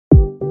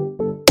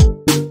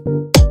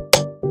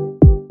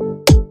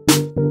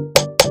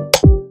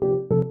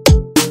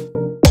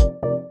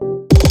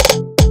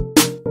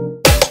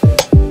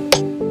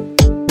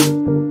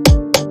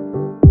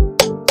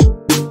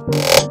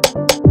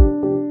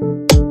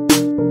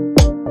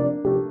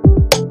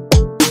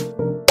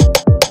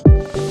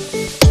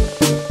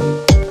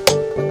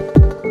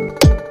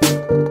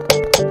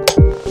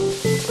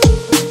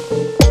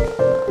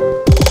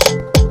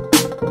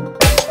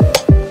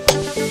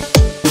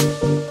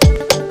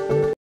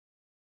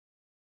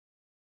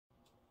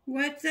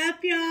What's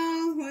up,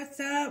 y'all? What's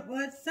up?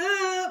 What's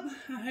up?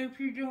 I hope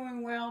you're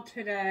doing well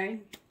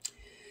today.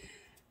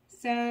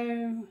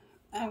 So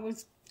I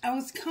was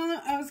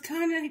kind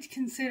of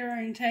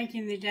considering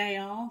taking the day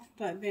off,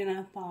 but then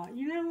I thought,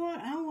 you know what?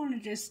 I want to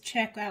just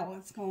check out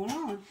what's going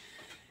on.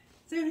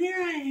 So here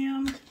I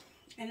am,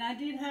 and I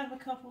did have a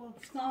couple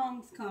of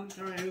songs come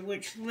through,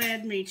 which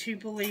led me to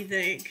believe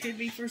that it could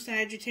be for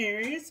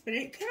Sagittarius, but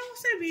it could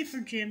also be for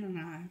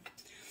Gemini.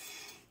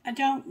 I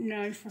don't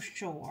know for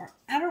sure.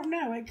 I don't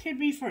know. It could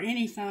be for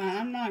any sign.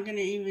 I'm not going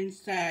to even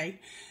say.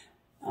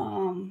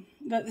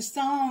 But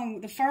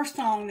the first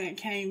song that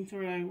came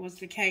through was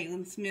the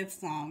Caitlin Smith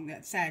song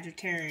that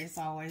Sagittarius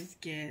always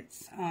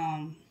gets.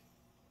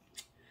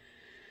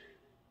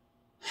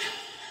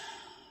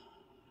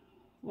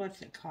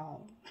 What's it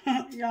called?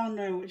 Y'all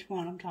know which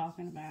one I'm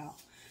talking about.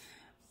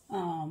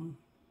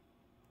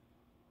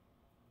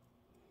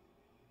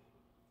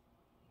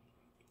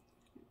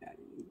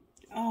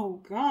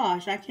 Oh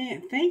gosh, I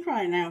can't think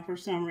right now for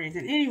some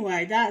reason.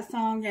 Anyway, that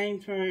song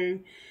came through.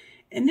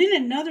 And then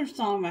another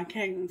song by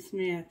Caitlin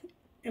Smith.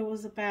 It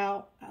was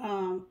about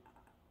I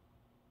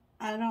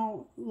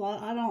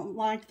don't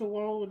like the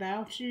world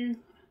without you,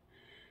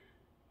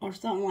 or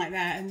something like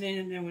that. And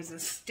then there was a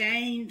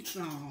Stained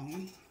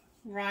song,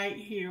 Right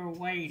Here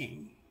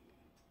Waiting.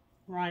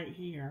 Right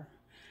here.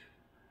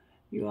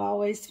 You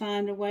always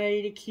find a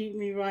way to keep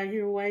me right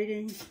here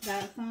waiting.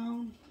 That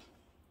song.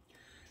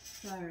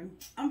 So,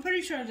 I'm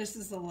pretty sure this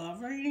is a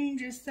love reading,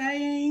 just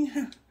saying.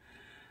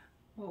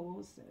 Well,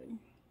 we'll see.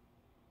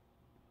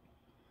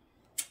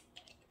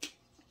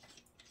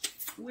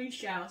 We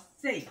shall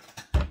see.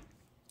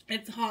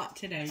 It's hot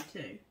today,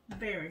 too.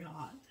 Very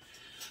hot.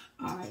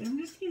 Alright, I'm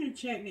just going to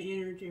check the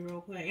energy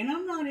real quick. And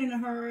I'm not in a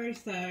hurry,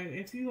 so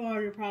if you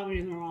are, you're probably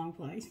in the wrong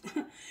place.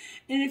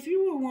 And if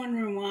you were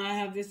wondering why I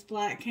have this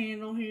black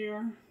candle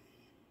here,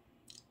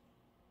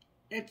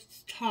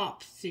 it's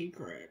top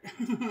secret.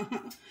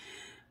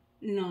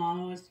 No,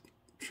 I was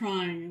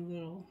trying a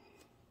little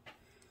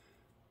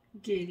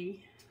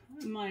giddy.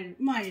 I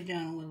might have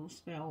done a little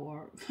spell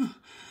work.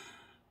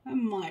 I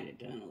might have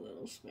done a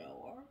little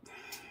spell work.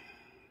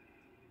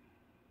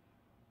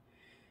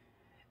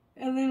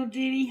 A little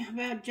ditty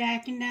about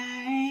Jack and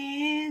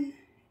Diane.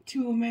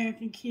 Two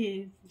American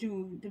kids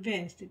doing the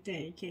best that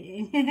they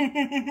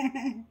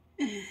can.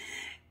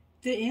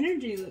 The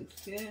energy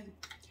looks good.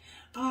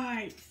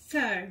 Alright,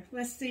 so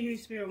let's see who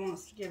Spirit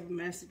wants to give a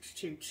message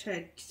to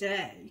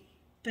today.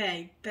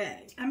 Baby.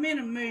 I'm in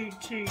a mood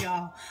too,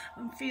 y'all.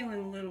 I'm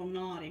feeling a little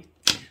naughty.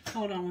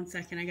 Hold on one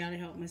second. I gotta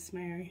help Miss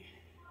Mary.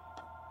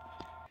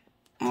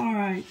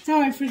 Alright,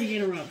 sorry for the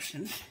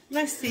interruption.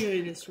 Let's see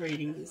who this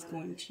reading is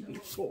going to be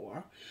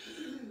for.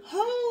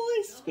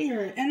 Holy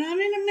Spirit. And I'm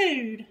in a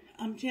mood.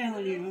 I'm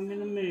telling you, I'm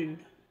in a mood.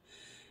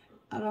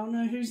 I don't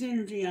know whose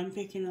energy I'm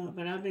picking up,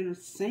 but I've been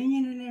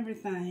singing and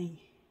everything.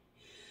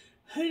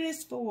 Who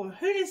this for?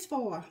 Who this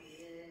for?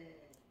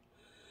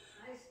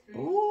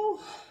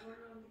 Oh.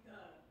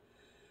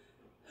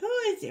 Who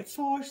is it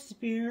for,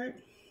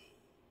 Spirit?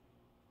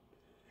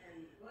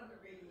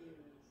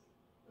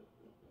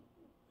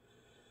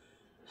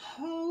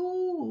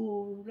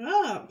 Hold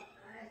up.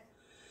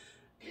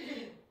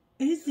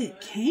 Is it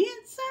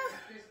Cancer?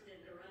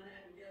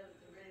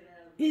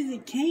 Is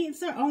it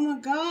Cancer? Oh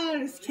my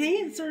God, it's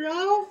Cancer,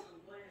 y'all.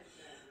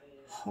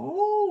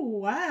 Oh,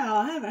 wow.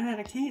 I haven't had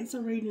a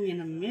Cancer reading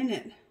in a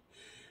minute.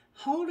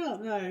 Hold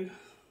up, though.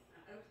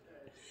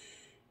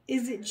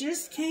 Is it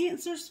just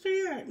Cancer,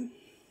 Spirit?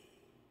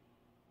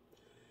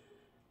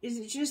 Is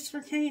it just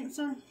for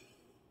Cancer?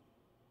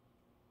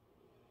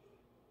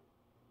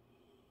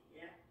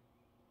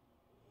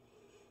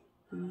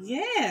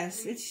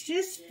 Yes, it's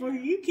just for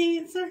you,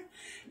 Cancer.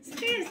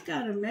 Spirit's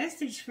got a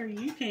message for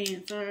you,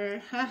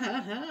 Cancer. Ha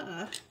ha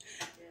ha.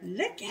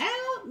 Look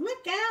out,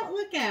 look out,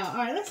 look out.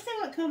 Alright, let's see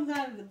what comes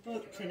out of the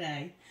book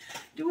today.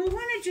 Do we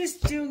want to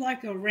just do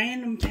like a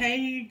random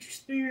page,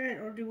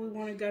 Spirit, or do we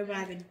want to go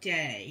by the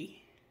day?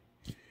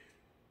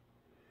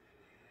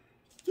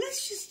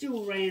 Let's just do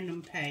a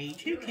random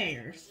page. Who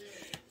cares?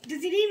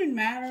 Does it even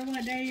matter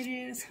what day it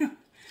is?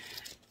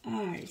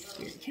 Alright,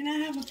 Spirit. Can I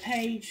have a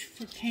page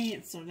for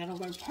Cancer that'll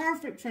go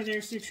perfect for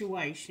their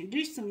situation?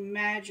 Do some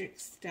magic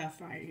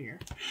stuff right here.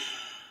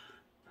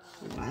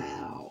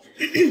 Wow.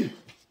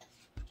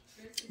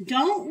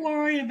 Don't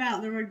worry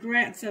about the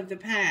regrets of the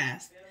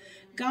past.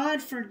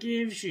 God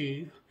forgives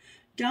you.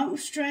 Don't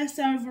stress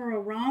over a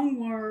wrong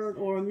word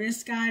or a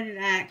misguided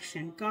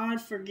action.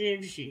 God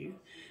forgives you.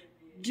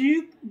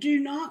 Do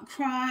not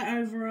cry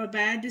over a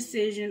bad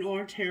decision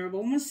or a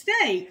terrible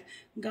mistake.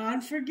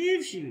 God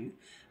forgives you.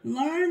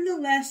 Learn the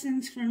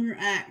lessons from your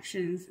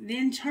actions.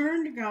 Then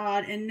turn to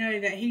God and know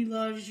that He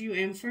loves you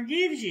and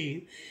forgives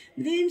you.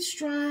 Then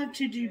strive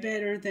to do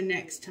better the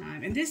next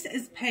time. And this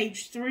is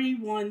page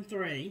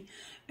 313.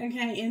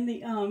 Okay, and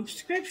the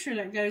scripture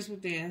that goes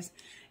with this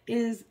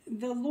is,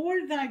 the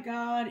Lord thy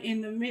God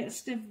in the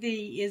midst of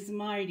thee is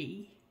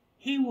mighty.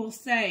 He will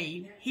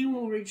save. He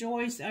will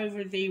rejoice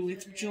over thee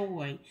with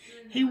joy.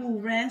 He will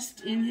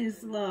rest in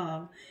His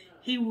love.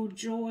 He will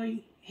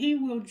He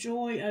will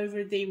joy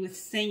over thee with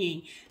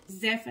singing.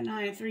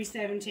 Zephaniah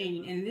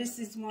 3:17. And this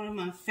is one of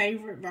my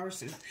favorite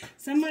verses.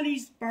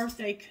 Somebody's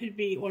birthday could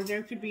be, or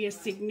there could be a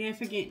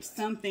significant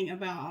something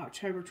about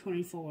October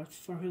 24th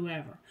for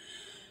whoever.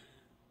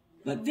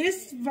 But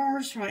this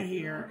verse right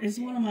here is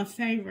one of my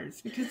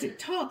favorites because it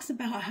talks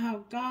about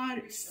how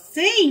God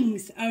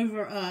sings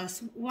over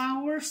us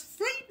while we're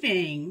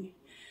sleeping.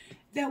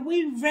 That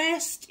we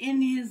rest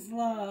in His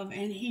love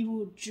and He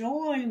will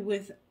joy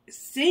with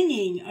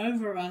singing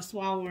over us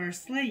while we're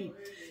asleep.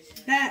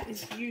 That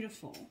is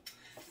beautiful.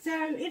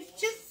 So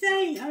it's just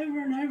saying over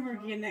and over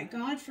again that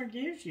God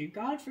forgives you.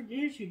 God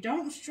forgives you.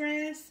 Don't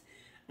stress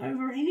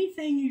over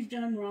anything you've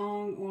done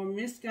wrong or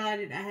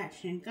misguided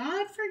action.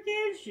 God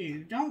forgives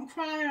you. Don't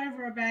cry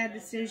over a bad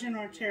decision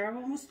or a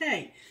terrible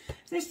mistake.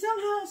 So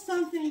somehow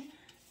something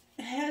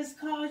has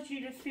caused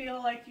you to feel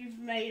like you've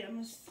made a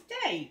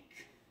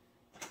mistake.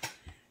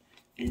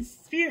 And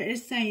Spirit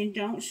is saying,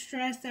 don't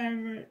stress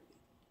over it.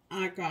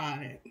 I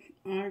got it.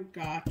 I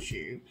got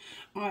you.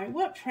 Alright,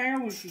 what prayer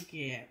would you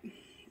get?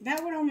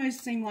 That would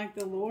almost seem like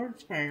the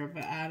Lord's Prayer,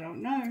 but I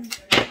don't know.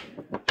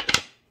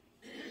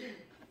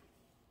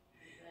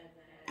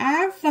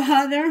 Our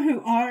Father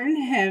who art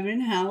in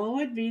heaven,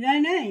 hallowed be thy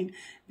name.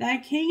 Thy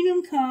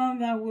kingdom come,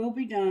 thy will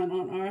be done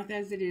on earth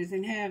as it is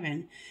in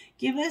heaven.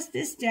 Give us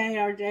this day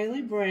our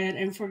daily bread,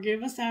 and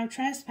forgive us our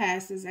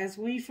trespasses as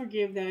we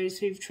forgive those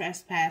who've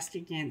trespassed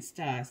against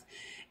us.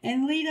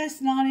 And lead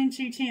us not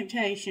into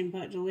temptation,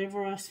 but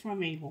deliver us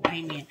from evil.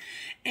 Amen.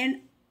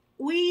 And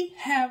we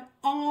have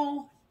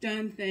all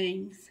done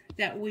things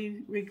that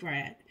we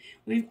regret.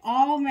 We've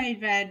all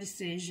made bad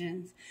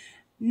decisions.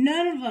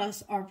 None of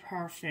us are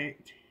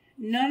perfect.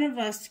 None of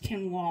us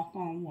can walk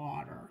on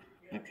water.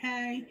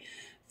 Okay?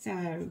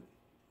 So,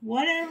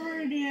 whatever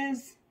it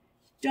is,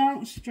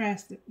 don't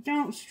stress it.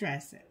 Don't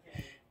stress it.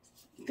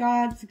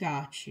 God's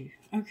got you.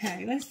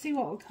 Okay, let's see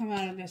what will come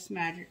out of this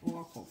magic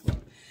oracle book.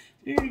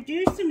 Spirit,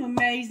 do some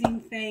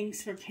amazing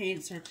things for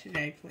Cancer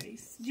today,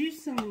 please. Do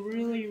some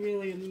really,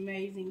 really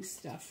amazing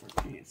stuff for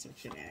Cancer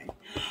today.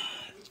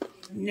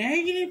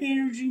 Negative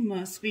energy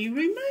must be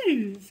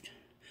removed.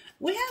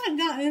 We haven't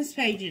gotten this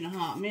page in a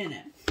hot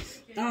minute.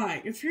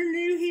 Alright, if you're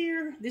new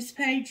here, this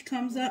page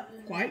comes up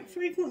quite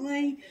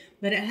frequently,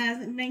 but it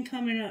hasn't been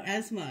coming up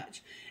as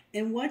much.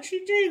 And what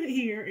you do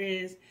here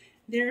is,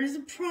 there is a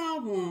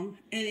problem,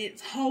 and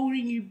it's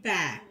holding you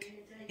back,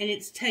 and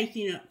it's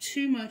taking up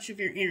too much of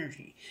your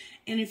energy.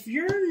 And if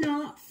you're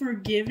not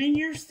forgiving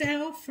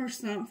yourself for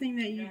something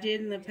that you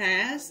did in the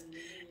past,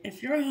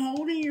 if you're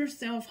holding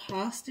yourself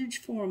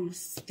hostage for a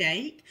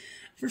mistake,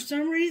 for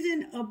some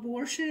reason,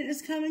 abortion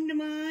is coming to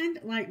mind.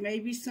 Like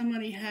maybe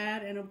somebody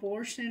had an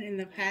abortion in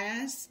the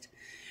past.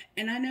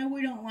 And I know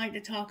we don't like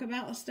to talk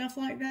about stuff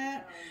like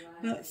that.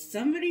 But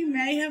somebody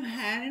may have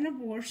had an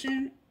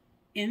abortion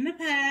in the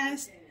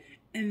past.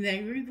 And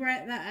they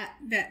regret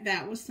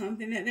that was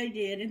something that they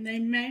did. And they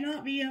may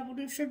not be able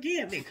to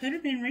forgive. It could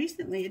have been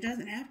recently. It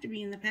doesn't have to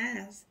be in the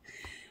past.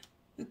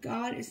 But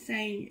God is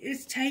saying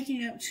it's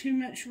taking up too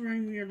much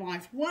room in your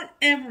life.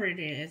 Whatever it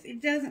is.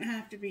 It doesn't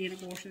have to be an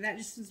abortion. That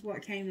just is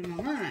what came to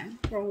my mind.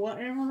 For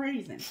whatever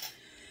reason.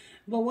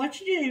 But what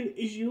you do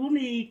is you'll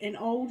need an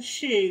old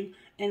shoe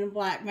and a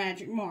black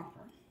magic marker.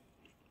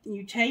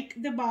 You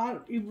take the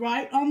bottom, you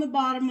write on the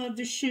bottom of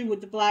the shoe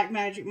with the black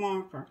magic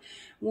marker,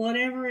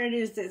 whatever it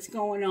is that's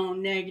going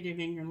on negative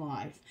in your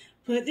life.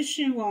 Put the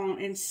shoe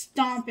on and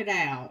stomp it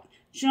out.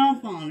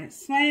 Jump on it,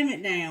 slam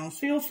it down.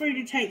 Feel free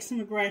to take some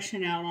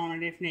aggression out on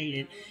it if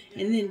needed.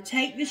 And then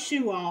take the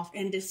shoe off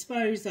and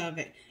dispose of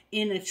it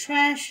in a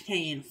trash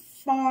can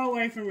far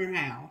away from your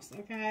house,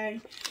 okay?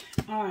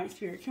 Alright,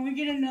 Spirit, can we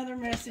get another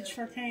message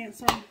for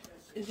Cancer?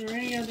 Is there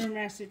any other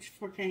message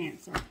for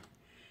Cancer?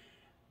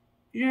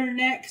 Your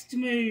next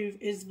move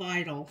is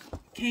vital.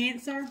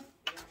 Cancer,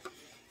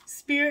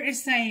 Spirit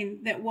is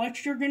saying that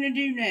what you're going to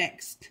do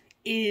next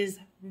is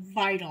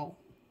vital.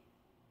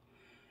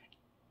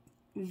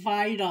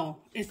 Vital.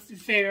 It's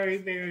very,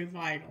 very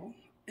vital.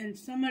 And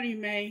somebody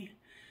may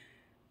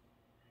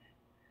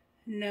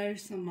know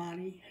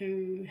somebody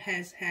who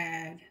has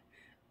had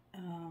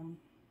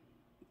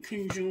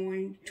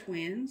conjoined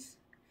twins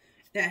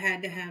that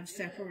had to have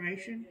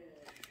separation.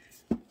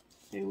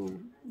 They were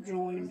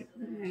joined,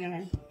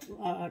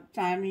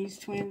 Siamese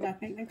twins, I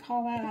think they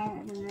call that. I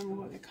don't remember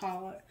what they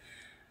call it.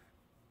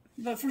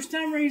 But for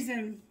some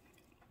reason,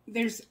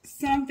 there's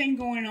something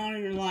going on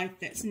in your life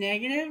that's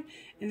negative,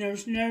 and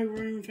there's no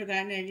room for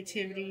that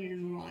negativity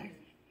in your life.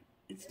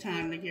 It's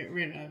time to get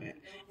rid of it.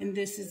 And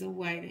this is a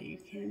way that you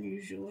can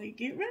usually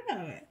get rid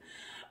of it.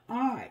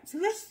 Alright, so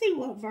let's see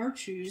what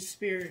virtues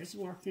Spirit is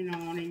working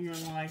on in your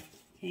life,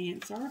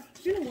 Cancer.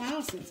 It's been a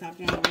while since I've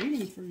done a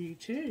reading for you,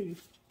 too.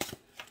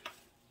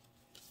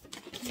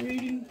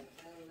 Reading.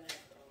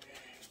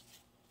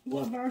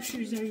 What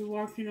virtues are you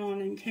working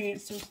on in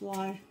Cancer's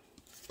life?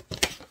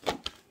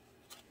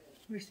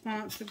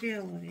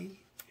 Responsibility.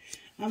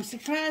 I'm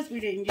surprised we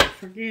didn't get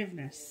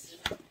forgiveness.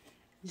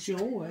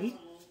 Joy.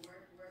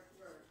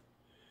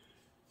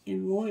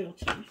 And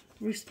loyalty.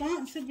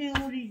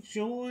 Responsibility,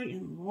 joy,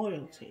 and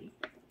loyalty.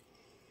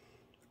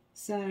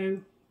 So,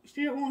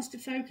 Spirit wants to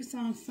focus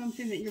on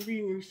something that you're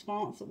being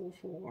responsible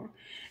for,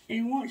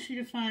 and wants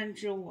you to find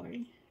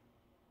joy.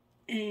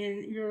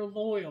 And you're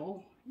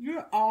loyal.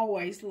 You're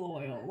always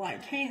loyal.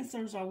 Like,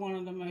 Cancers are one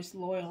of the most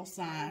loyal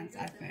signs,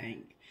 I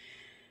think.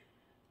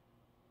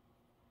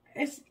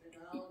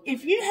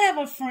 If you have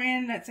a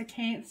friend that's a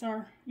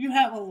Cancer, you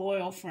have a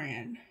loyal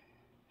friend.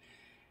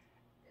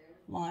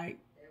 Like,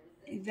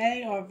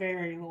 they are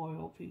very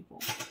loyal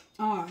people.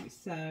 Alright,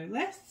 so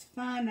let's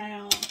find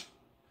out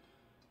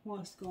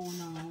what's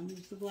going on.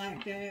 There's the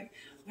black deck.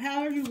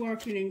 How are you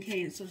working in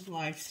Cancer's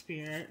life,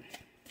 Spirit?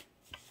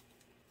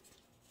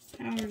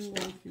 How are you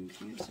working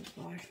Cancer's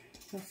life?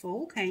 The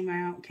Fool came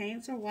out.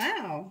 Cancer,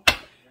 wow.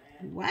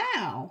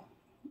 Wow.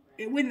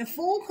 When the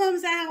Fool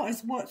comes out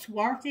is what's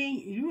working,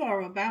 you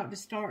are about to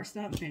start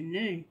something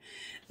new.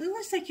 It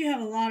looks like you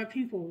have a lot of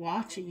people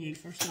watching you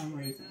for some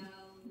reason.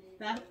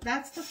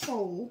 That's the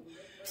Fool.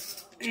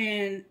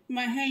 And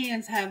my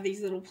hands have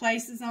these little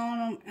places on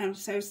them. I'm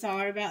so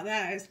sorry about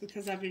that. It's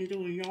because I've been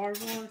doing yard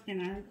work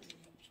and I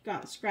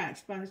got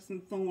scratched by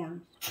some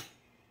thorns.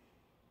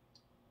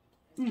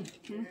 And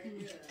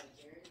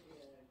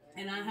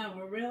I have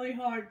a really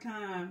hard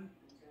time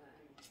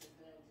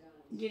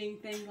getting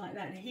things like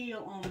that to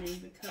heal on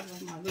me because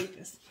of my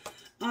lupus.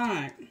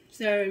 Alright,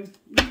 so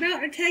you're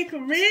about to take a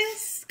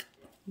risk.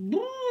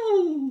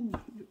 Woo!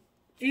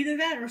 Either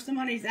that or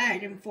somebody's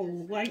acting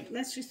fool. Wait,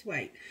 let's just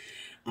wait.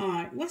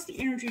 Alright, what's the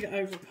energy to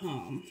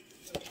overcome?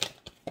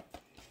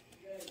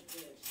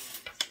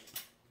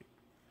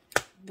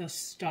 The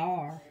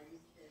Star.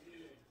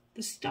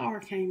 The Star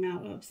came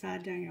out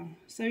upside down.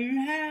 So you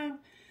have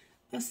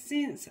a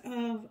sense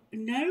of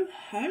no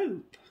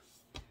hope.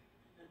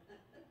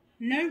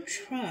 No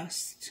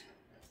trust.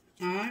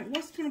 Alright,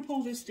 what's going to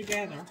pull this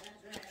together?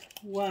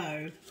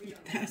 Whoa,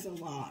 that's a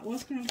lot.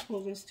 What's going to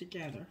pull this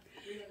together?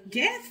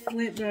 Death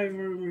flipped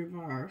over in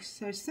reverse.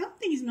 So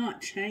something's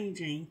not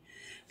changing.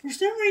 For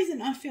some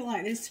reason, I feel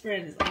like this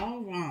spread is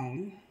all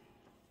wrong.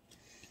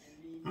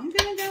 I'm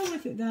going to go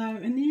with it, though.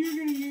 And then you're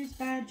going to use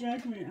bad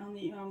judgment on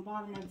the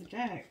bottom of the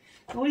deck.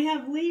 So we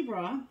have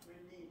Libra.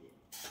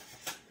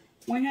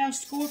 We have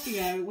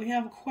Scorpio. We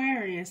have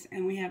Aquarius.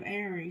 And we have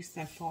Aries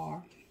so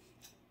far.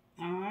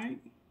 Alright.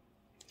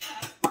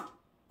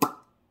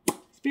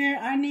 Spirit,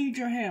 I need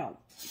your help.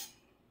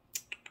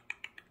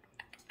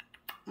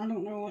 I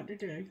don't know what to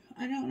do.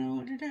 I don't know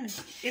what to do.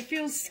 It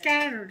feels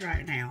scattered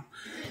right now.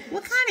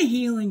 What kind of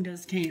healing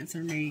does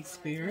Cancer need,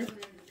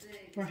 Spirit,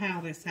 for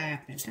how this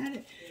happened? How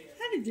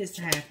did this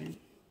happen?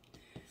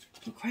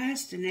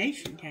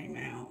 Procrastination came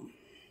out.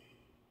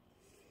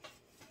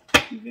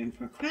 You've been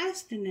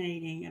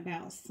procrastinating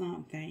about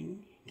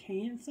something,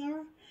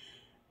 Cancer.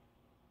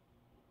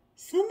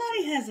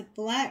 Somebody has a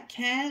black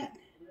cat,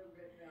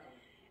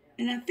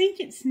 and I think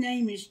its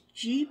name is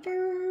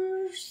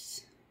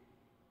Jeepers.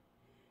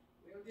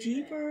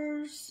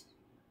 Jeepers.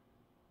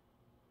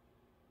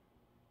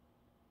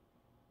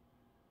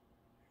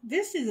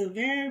 This is a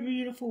very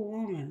beautiful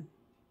woman.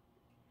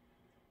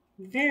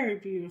 Very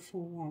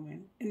beautiful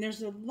woman. And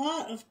there's a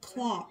lot of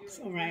clocks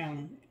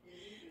around.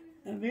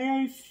 A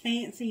very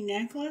fancy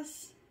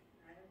necklace.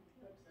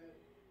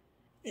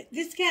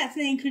 This cat's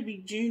name could be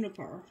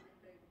Juniper.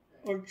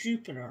 Or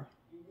Jupiter.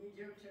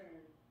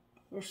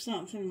 Or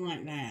something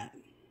like that.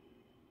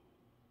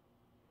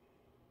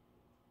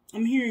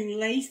 I'm hearing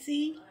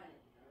Lacey.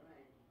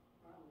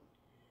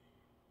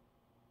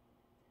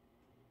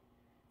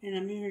 And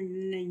I'm hearing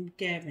the name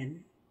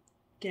Devin.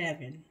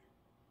 Devin.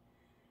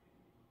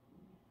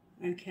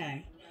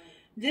 Okay.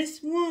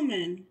 This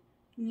woman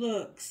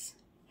looks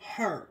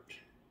hurt.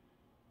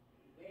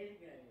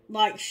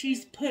 Like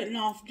she's putting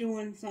off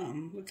doing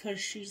something because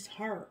she's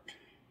hurt.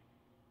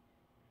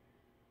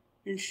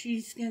 And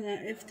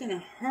it's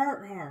gonna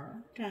hurt her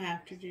to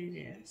have to do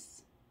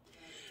this.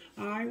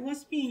 Alright,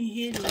 what's being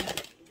hidden?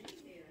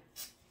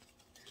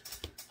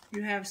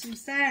 You have some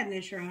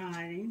sadness you're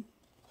hiding.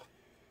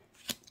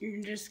 You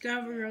can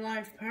discover your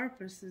life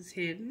purpose is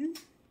hidden.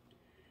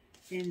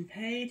 And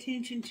pay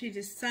attention to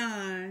the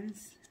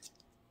signs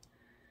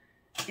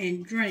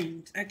and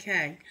dreams.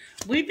 Okay.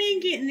 We've been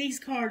getting these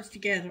cards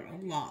together a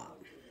lot.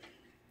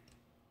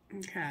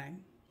 Okay.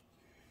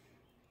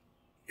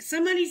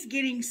 Somebody's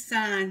getting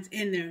signs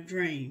in their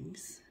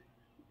dreams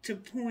to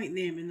point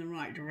them in the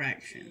right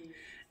direction.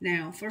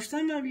 Now, for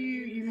some of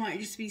you, you might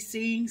just be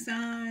seeing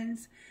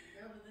signs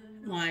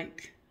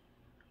like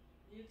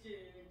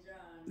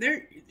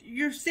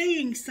you're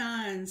seeing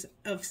signs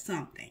of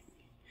something.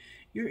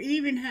 You're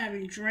even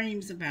having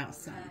dreams about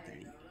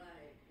something.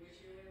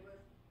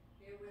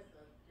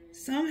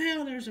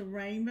 Somehow there's a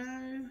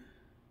rainbow.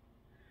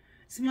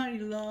 Somebody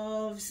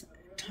loves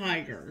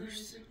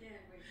tigers.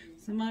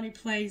 Somebody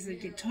plays a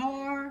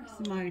guitar.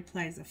 Somebody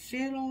plays a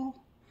fiddle.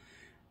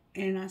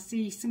 And I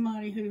see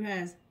somebody who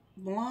has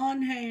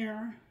blonde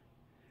hair.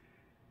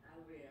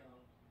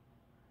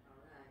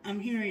 I'm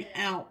hearing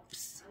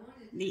Alps.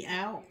 The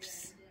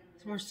Alps.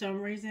 For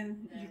some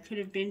reason, you could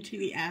have been to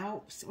the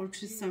Alps or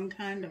to some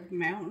kind of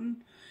mountain.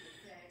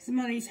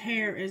 Somebody's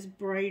hair is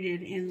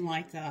braided in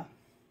like a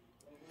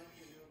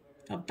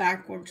a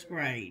backwards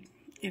braid,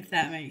 if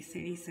that makes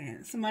any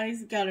sense.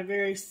 Somebody's got a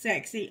very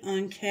sexy,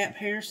 unkept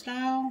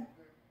hairstyle.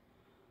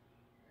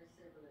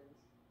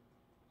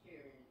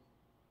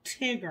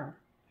 Tigger.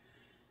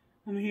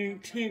 I'm hearing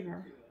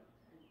Tigger.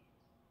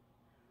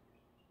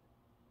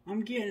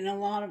 I'm getting a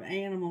lot of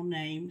animal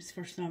names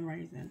for some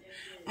reason.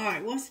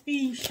 Alright, what's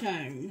being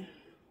shown?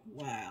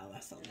 Wow,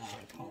 that's a lot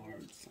of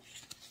cards.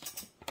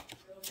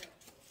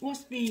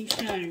 What's being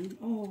shown?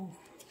 Oh,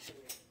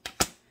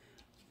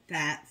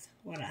 that's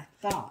what I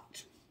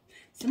thought.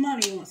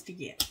 Somebody wants to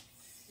get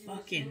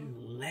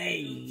fucking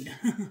laid.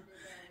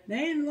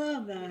 They in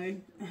love, though.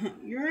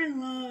 You're in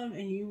love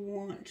and you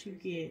want to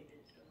get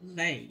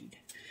laid.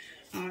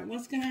 Alright,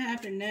 what's going to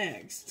happen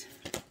next?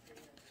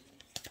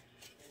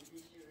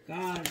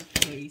 God,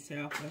 please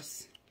help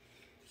us.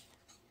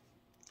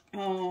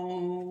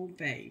 Oh,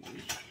 baby.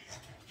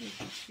 Look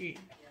at you.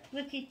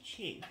 Look at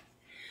you.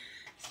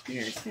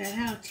 Spirit said,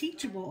 how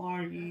teachable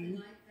are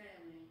you?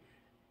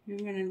 You're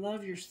going to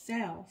love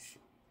yourself.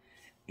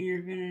 And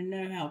you're going to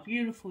know how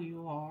beautiful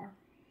you are.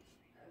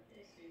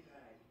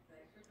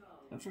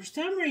 But for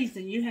some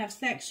reason, you have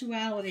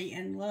sexuality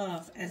and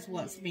love as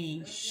what's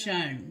being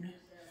shown.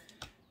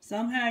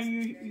 Somehow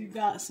you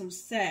got some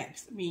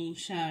sex being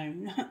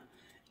shown.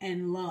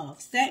 And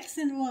love. Sex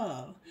and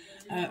love.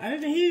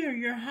 Over here,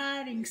 you're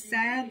hiding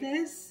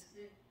sadness,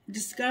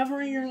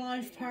 discovering your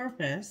life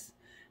purpose,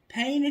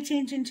 paying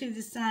attention to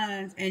the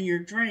signs and your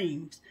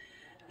dreams.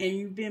 And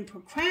you've been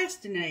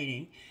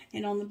procrastinating.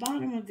 And on the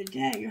bottom of the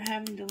deck, you're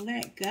having to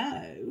let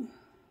go.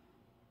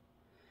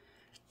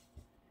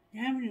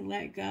 You're having to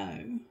let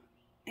go.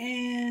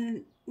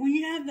 And when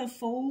you have the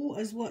Fool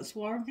as what's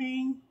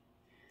working,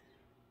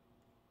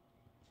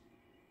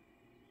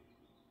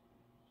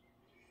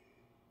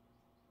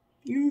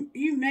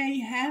 you may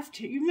have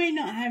to, you may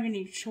not have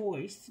any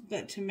choice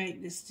but to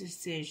make this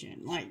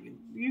decision. Like,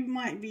 you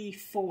might be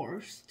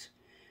forced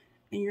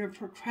and you're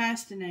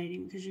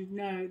procrastinating because you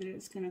know that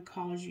it's going to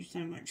cause you so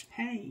much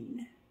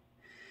pain.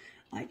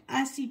 Like,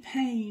 I see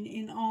pain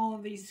in all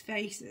of these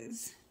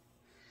faces.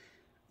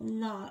 A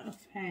lot of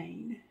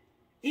pain.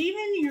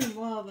 Even your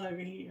love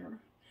over here.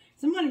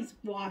 Somebody's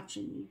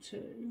watching you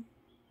too.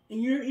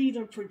 And you're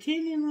either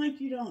pretending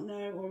like you don't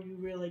know or you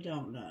really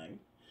don't know.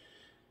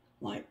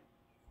 Like,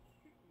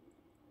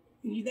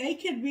 they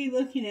could be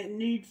looking at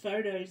nude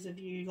photos of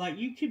you. Like,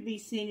 you could be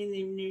sending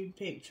them nude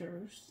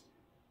pictures.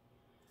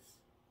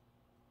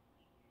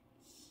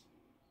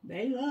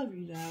 They love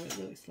you, though, it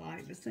looks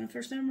like. But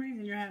for some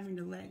reason, you're having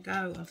to let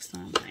go of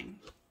something.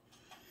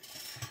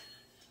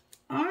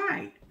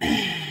 Alright.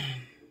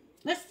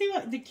 Let's see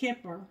what the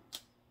Kipper.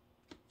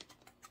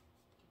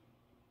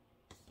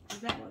 Is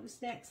that what the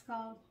stack's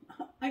called?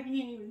 I can't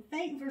even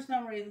think for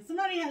some reason.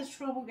 Somebody has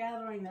trouble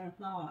gathering their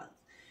thoughts.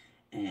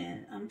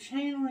 And I'm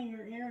channeling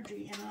your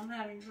energy, and I'm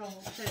having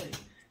trouble, too.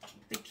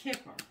 The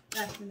Kipper.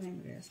 That's the name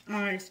of this.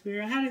 Alright,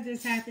 Spirit. How did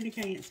this happen to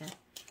Cancer?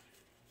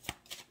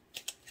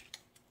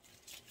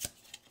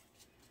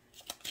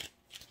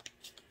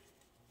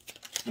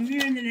 I'm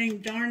hearing the name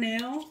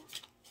Darnell.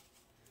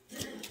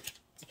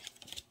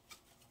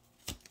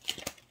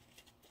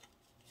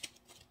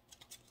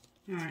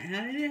 Alright,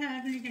 how did it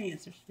happen to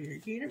Cancer,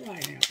 Spirit? Get it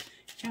right now.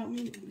 Help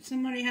me.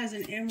 Somebody has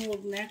an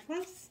emerald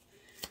necklace.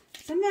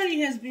 Somebody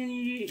has been,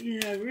 you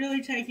know,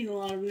 really taking a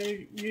lot of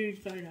nude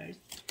photos.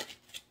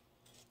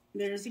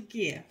 There's a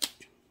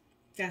gift.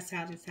 That's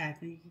how this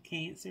happened,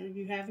 Cancer.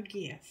 You have a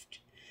gift.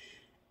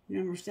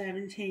 Number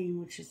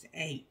 17, which is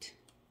 8.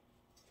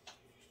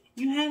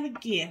 You have a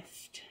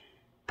gift.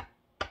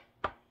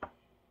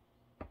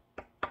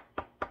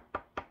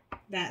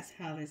 That's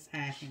how this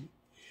happened.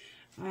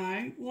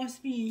 Alright, what's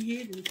being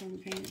hidden from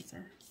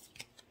Cancer?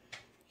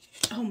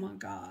 Oh my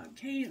God,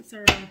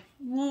 Cancer,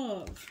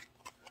 look.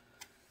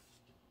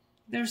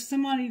 There's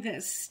somebody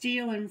that's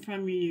stealing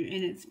from you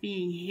and it's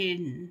being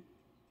hidden.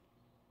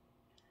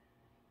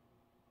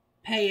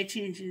 Pay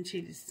attention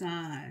to the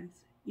signs.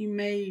 You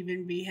may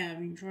even be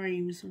having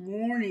dreams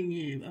warning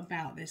you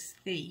about this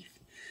thief.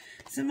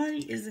 Somebody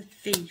is a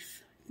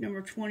thief.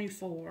 Number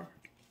 24,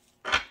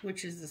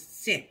 which is a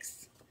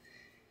 6.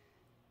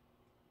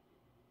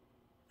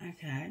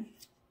 Okay.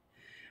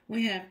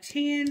 We have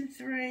 10,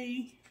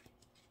 3,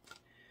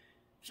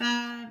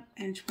 5,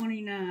 and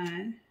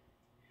 29.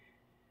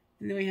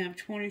 And then we have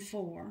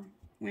 24.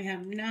 We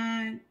have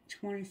 9,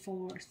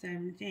 24,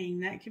 17.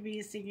 That could be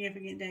a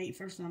significant date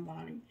for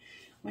somebody.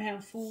 We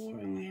have 4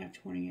 and we have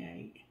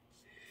 28.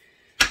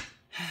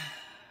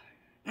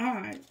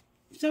 Alright.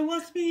 So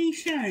what's being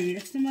shown?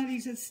 If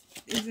somebody's is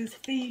a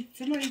thief,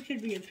 somebody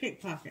could be a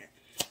pickpocket.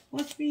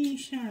 What's being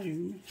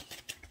shown?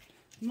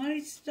 Somebody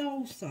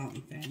stole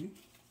something.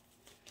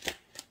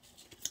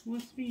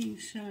 What's being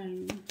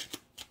shown?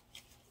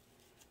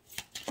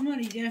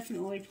 Somebody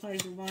definitely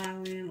plays a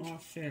violin or a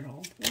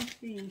fiddle. What's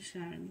being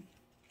shown?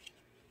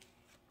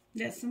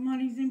 That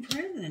somebody's in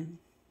prison.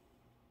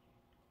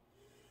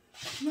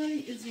 Somebody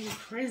is in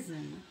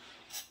prison.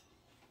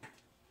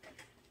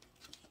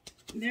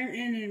 They're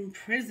in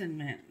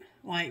imprisonment.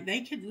 Like,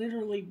 they could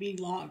literally be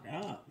locked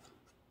up.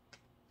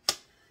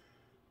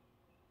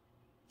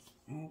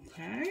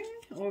 Okay.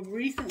 Or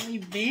recently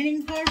been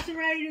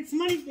incarcerated.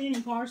 Somebody's been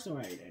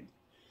incarcerated.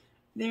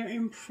 They're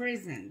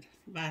imprisoned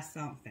by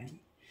something.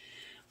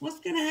 What's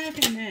going to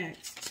happen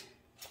next?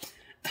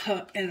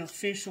 An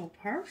official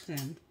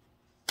person.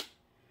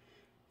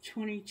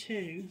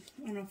 22.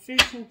 An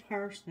official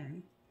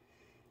person.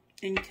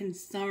 And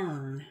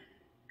concern.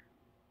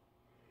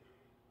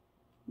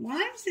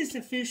 Why is this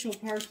official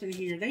person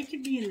here? They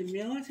could be in the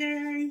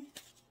military.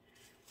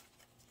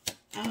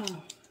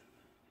 Oh,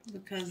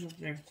 because of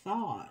their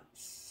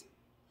thoughts.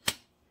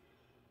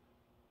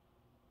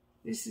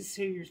 This is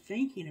who you're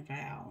thinking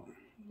about.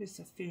 This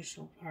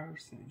official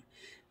person.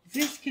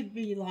 This could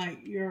be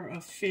like your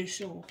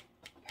official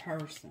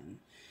person.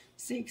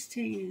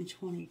 16 and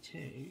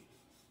 22.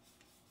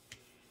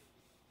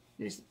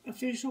 This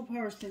official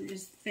person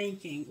is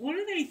thinking. What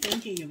are they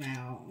thinking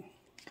about?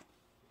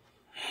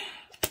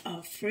 A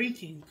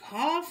freaking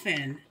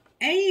coffin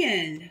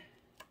and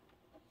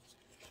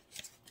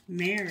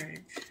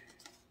marriage.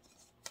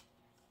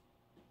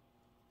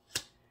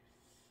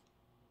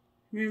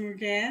 Remember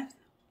death?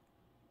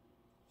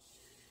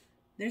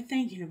 They're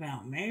thinking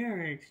about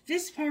marriage.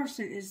 This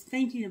person is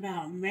thinking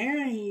about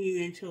marrying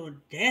you until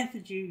death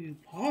do you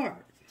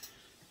part.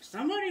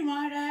 Somebody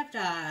might have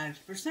died.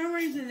 For some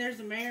reason, there's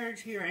a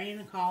marriage here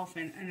and a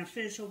coffin, an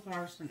official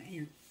person,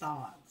 and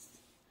thoughts.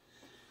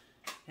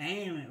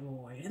 Damn it,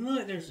 boy. And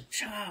look, there's a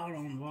child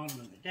on the bottom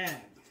of the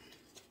deck.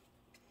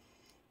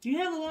 You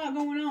have a lot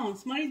going on.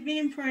 Somebody's being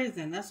in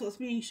prison. That's what's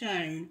being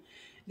shown.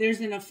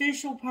 There's an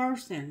official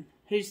person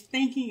who's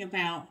thinking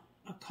about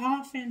a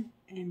coffin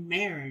and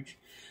marriage.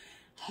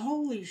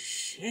 Holy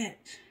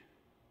shit.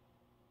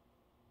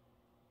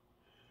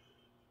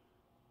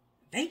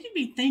 They could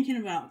be thinking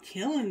about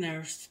killing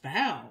their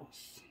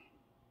spouse.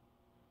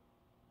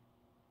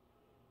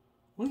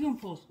 We're going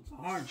to pull some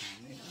cards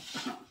on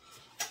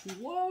this.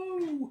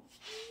 Whoa!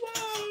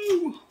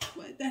 Whoa!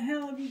 What the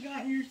hell have you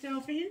gotten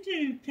yourself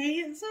into,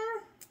 Cancer?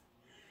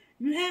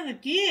 You have a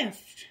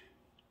gift.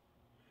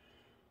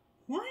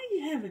 Why do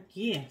you have a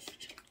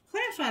gift?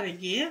 Clarify the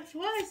gift.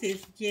 Why is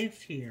this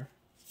gift here?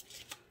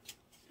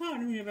 Talk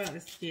to me about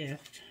this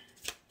gift.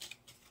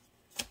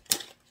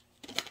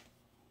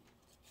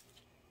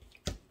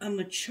 A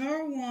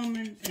mature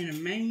woman and a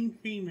main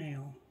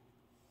female.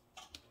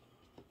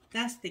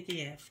 That's the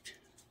gift.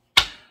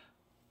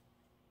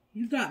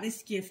 You got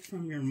this gift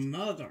from your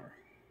mother.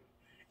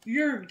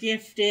 You're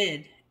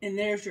gifted, and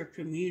there's your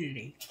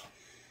community.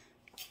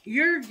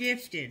 You're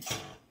gifted.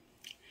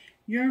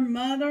 Your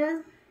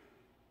mother,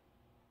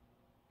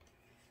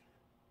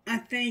 I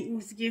think,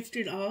 was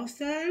gifted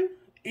also,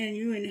 and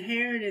you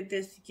inherited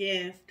this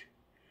gift.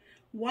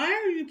 Why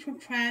are you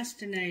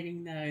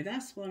procrastinating, though?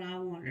 That's what I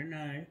want to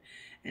know.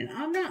 And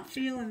I'm not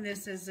feeling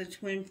this as a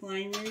twin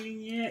flame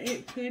reading yet.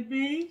 It could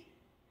be.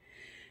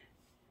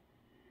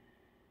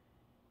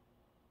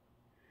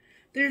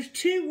 There's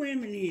two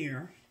women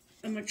here.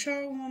 A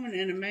mature woman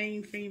and a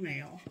main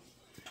female.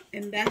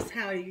 And that's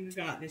how you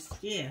got this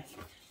gift.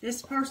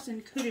 This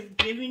person could have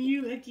given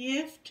you a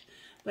gift,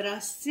 but I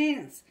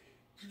sense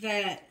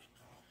that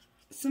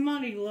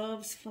somebody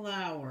loves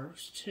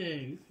flowers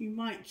too. You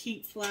might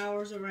keep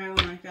flowers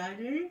around like I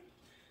do.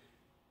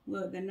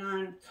 Look, the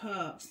 9 of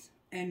Cups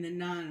and the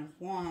 9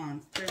 of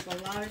Wands. There's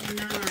a lot of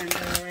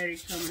 9s already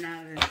coming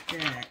out of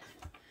this deck.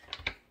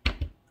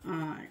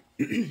 Alright.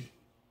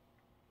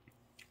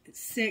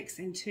 6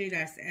 and 2,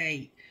 that's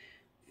 8.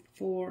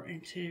 4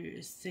 and 2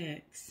 is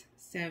 6.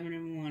 7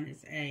 and 1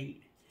 is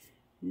 8.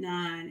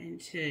 9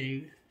 and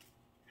 2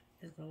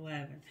 is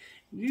 11.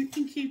 You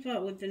can keep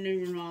up with the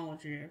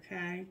numerology,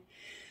 okay?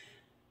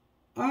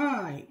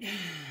 Alright.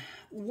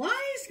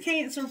 Why is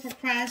Cancer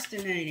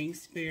procrastinating,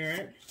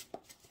 Spirit,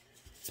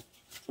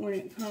 when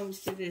it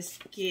comes to this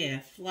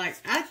gift? Like,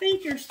 I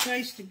think you're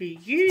supposed to be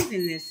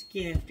using this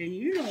gift and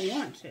you don't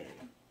want to.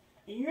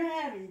 And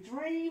you're having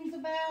dreams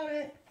about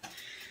it.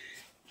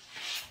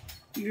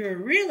 You're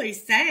really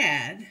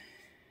sad.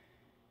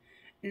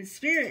 And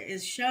Spirit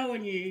is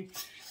showing you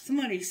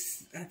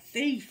somebody's a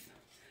thief.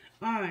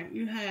 Alright,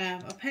 you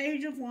have a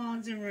Page of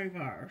Wands in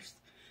reverse.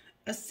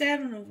 A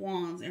 7 of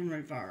Wands in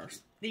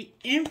reverse. The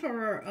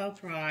Emperor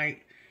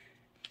upright.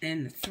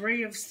 And the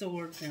 3 of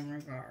Swords in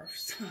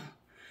reverse.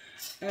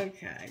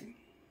 Okay.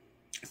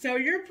 So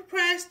you're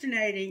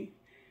procrastinating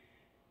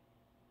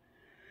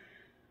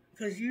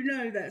because you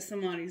know that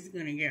somebody's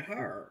going to get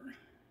hurt.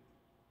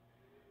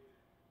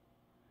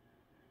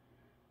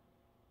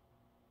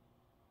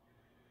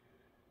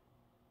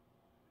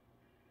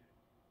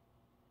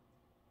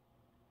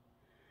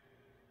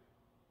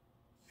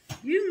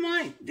 You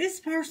might, this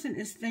person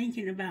is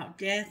thinking about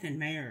death and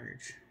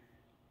marriage.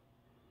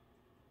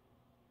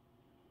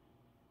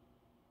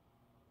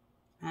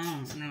 I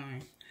don't know.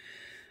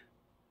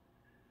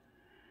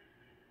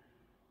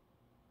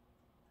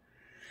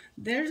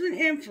 There's an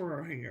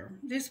Emperor here.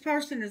 This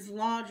person is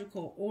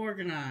logical,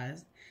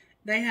 organized.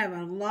 They have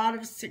a lot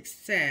of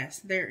success.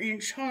 They're in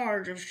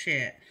charge of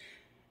shit.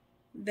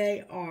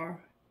 They are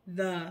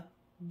the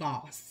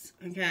boss,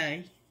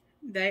 okay?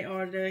 They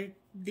are the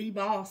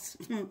boss.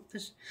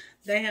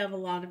 They have a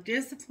lot of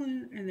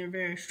discipline, and they're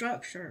very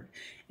structured,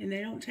 and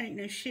they don't take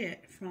no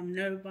shit from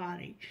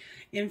nobody.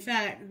 In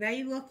fact,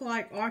 they look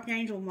like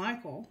Archangel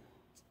Michael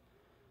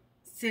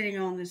sitting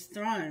on this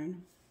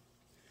throne.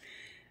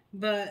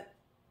 But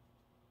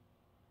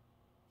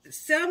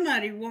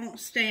somebody won't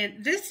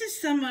stand. This is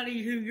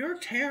somebody who you're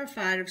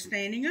terrified of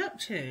standing up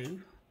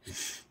to.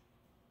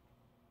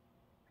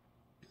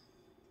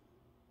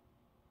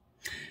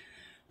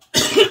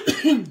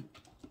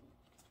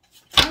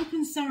 I'm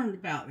concerned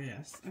about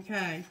this,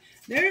 okay?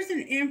 There's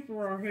an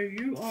emperor who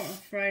you are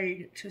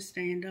afraid to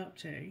stand up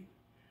to.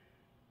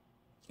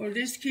 Or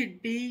this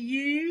could be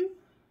you.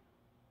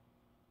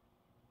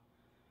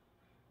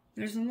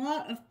 There's a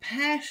lot of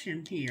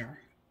passion here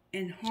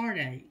and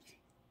heartache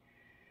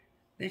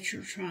that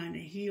you're trying to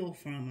heal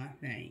from, I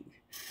think.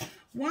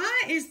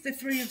 Why is the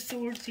Three of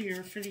Swords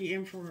here for the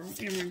Emperor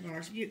in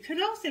reverse? It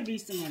could also be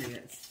somebody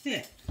that's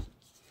sick.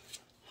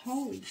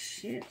 Holy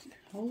shit.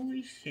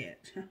 Holy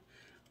shit.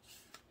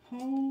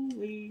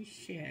 Holy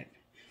shit.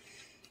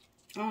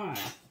 Alright.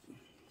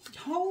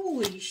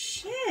 Holy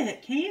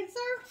shit, Cancer.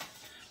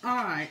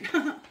 Alright.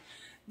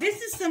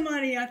 This is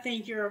somebody I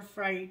think you're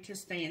afraid to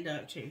stand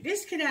up to.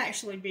 This could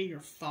actually be your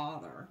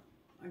father.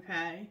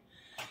 Okay?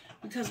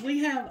 Because we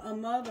have a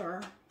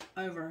mother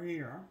over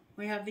here.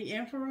 We have the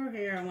Emperor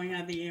here and we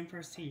have the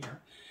Empress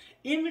here.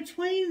 In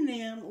between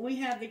them, we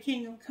have the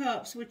King of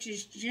Cups, which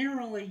is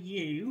generally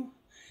you.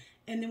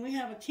 And then we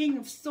have a King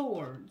of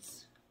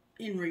Swords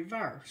in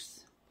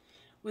reverse,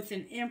 with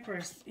an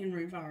Empress in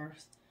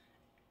reverse,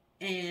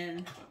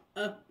 and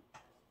an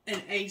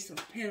Ace of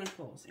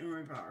Pentacles in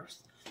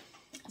reverse.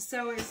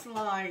 So it's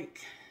like,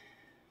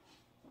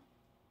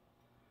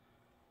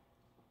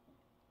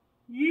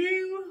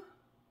 you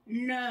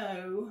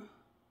know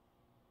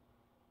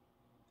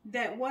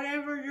that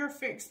whatever you're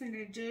fixing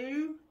to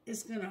do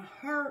is going to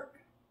hurt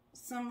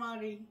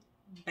somebody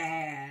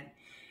bad.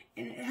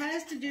 And it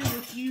has to do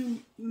with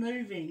you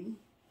moving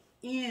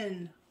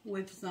in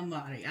with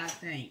somebody, I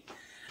think.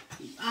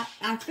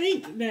 I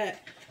think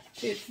that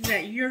it's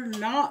that you're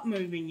not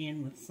moving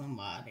in with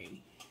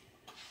somebody.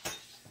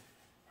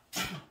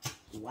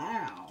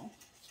 Wow.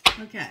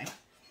 Okay.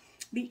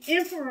 The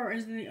Emperor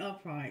is in the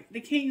upright. The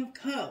King of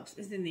Cups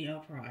is in the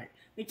upright.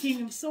 The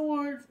King of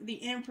Swords,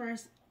 the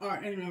Empress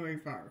are in the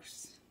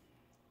reverse.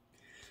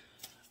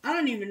 I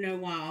don't even know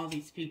why all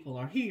these people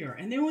are here.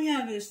 And then we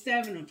have the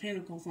Seven of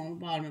Pentacles on the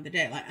bottom of the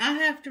deck. Like, I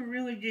have to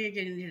really dig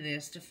into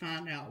this to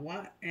find out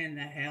what in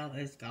the hell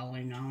is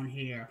going on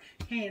here.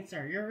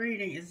 Cancer, your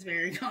reading is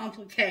very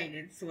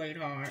complicated,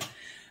 sweetheart.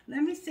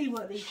 Let me see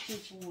what these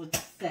people would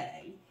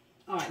say.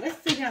 Alright,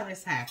 let's see how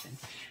this happened.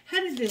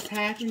 How did this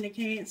happen to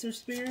Cancer,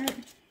 Spirit?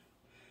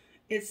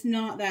 It's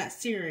not that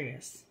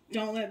serious.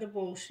 Don't let the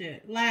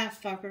bullshit.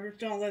 Laugh, fucker.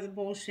 Don't let the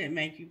bullshit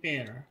make you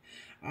bitter.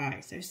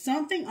 Alright, so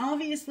something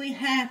obviously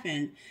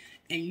happened,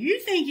 and you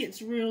think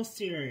it's real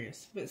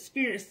serious, but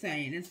Spirit's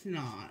saying it's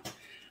not.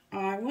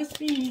 Alright, what's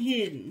being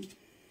hidden?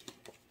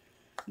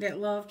 That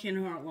love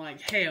can hurt like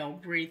hell.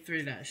 Breathe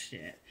through that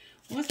shit.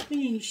 What's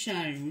being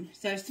shown?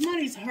 So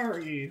somebody's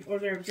hurt you, or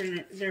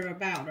they're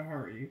about to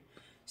hurt you.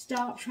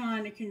 Stop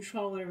trying to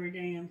control every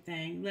damn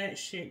thing. Let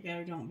shit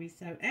go. Don't be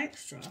so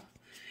extra.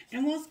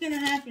 And what's going to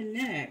happen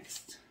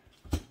next?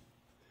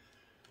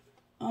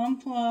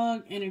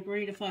 Unplug and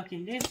agree to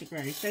fucking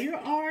disagree. So you're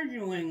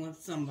arguing with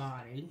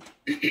somebody.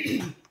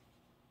 And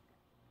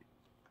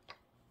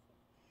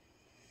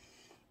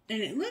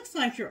it looks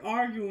like you're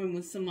arguing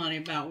with somebody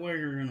about where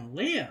you're going to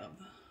live.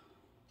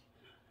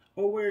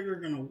 Or where you're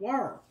going to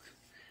work.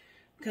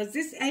 Because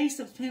this Ace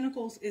of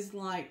Pentacles is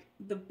like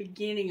the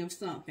beginning of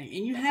something.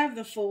 And you have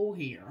the Fool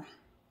here.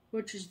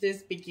 Which is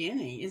this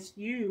beginning. It's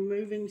you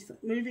moving,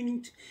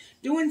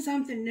 doing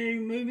something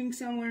new, moving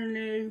somewhere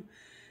new.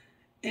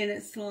 And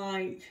it's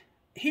like,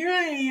 here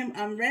I am,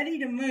 I'm ready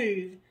to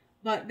move,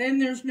 but then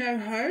there's no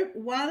hope.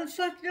 Why the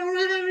fuck don't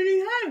I have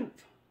any hope?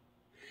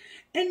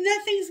 And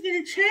nothing's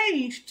going to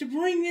change to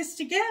bring this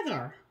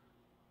together.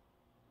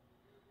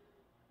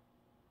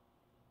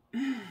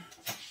 Go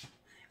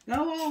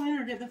all in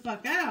or get the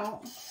fuck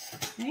out.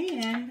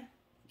 And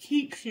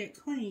keep shit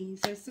clean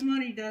so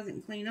somebody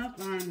doesn't clean up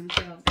on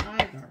themselves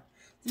either.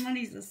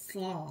 Somebody's a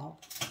slob.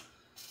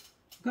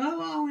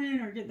 Go all in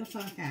or get the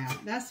fuck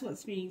out. That's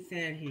what's being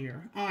said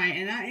here. Alright,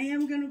 and I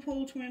am going to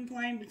pull Twin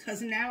Flame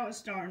because now it's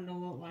starting to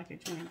look like a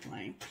Twin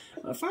Flame.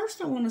 But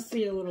first I want to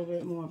see a little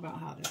bit more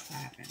about how this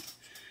happened.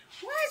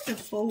 Why is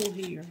the Fool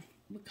here?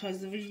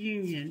 Because of a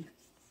union.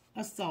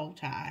 A soul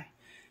tie.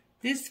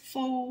 This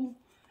Fool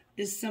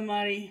is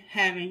somebody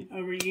having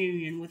a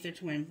reunion with a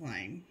Twin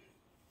Flame.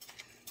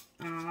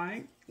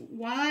 Alright.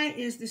 Why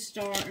is the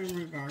Star in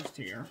reverse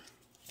here?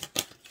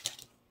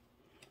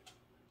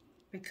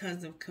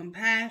 Because of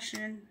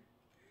compassion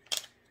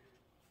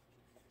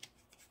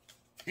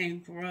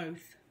and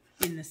growth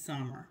in the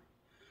summer.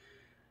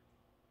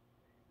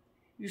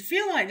 You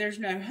feel like there's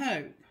no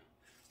hope.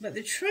 But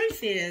the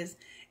truth is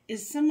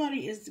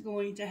somebody is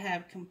going to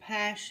have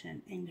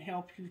compassion and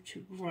help you to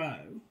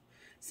grow.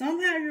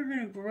 Somehow you're going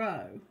to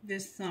grow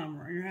this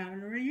summer. You're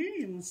having a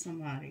reunion with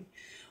somebody.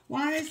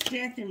 Why is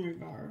death in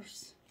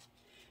reverse?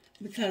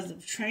 Because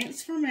of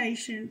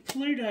transformation.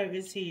 Pluto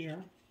is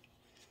here.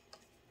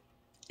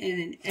 And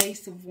an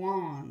Ace of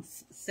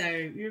Wands. So,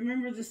 you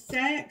remember the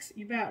sex?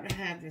 You're about to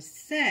have the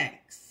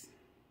sex.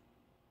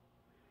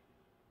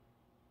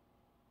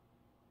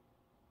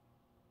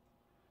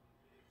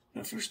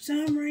 But for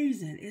some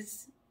reason,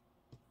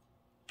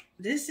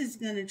 this is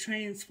going to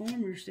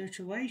transform your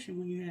situation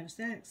when you have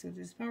sex with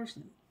this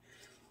person.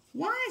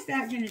 Why is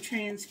that going to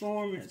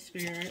transform it,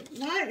 Spirit?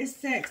 Why is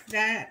sex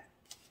that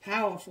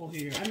powerful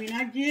here? I mean,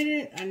 I get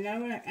it. I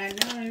know it. I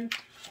know.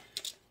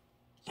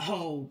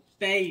 Oh,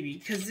 baby.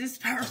 Because this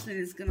person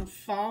is going to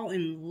fall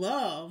in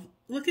love.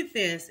 Look at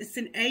this. It's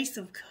an Ace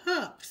of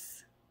Cups.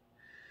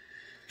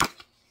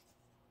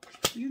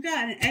 You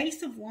got an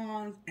Ace of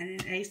Wands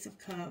and an Ace of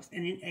Cups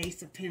and an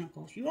Ace of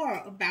Pentacles. You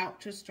are about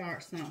to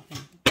start something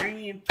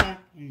brand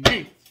fucking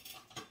new.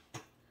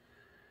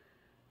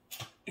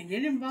 And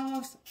it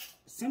involves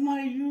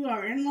somebody you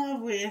are in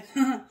love with.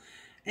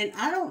 And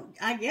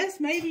I guess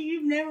maybe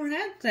you've never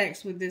had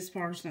sex with this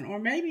person. Or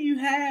maybe you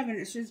have and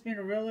it's just been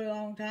a really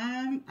long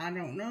time. I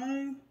don't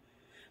know.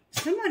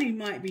 Somebody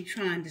might be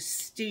trying to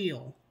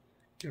steal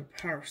your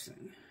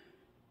person.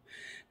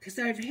 Because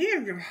over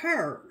here you're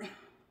hurt.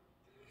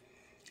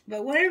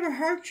 But whatever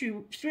hurt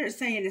you, Spirit's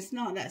saying it's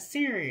not that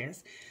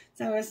serious.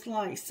 So it's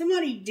like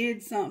somebody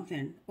did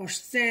something or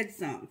said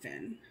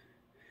something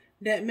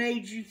that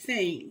made you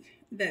think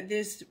that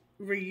this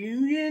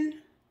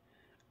reunion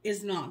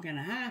is not going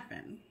to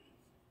happen.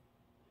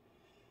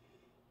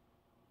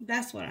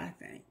 That's what I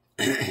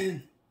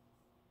think.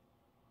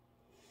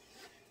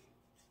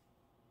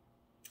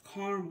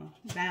 Karma,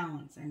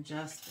 balance, and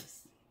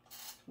justice.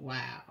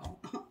 Wow.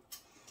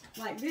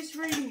 Like, this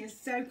reading is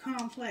so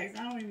complex,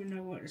 I don't even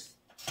know what to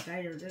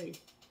say or do.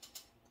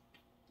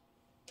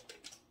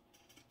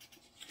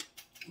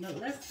 But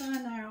let's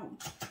find out.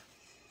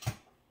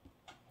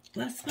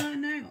 Let's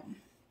find out.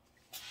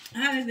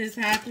 How did this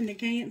happen to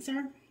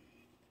Cancer?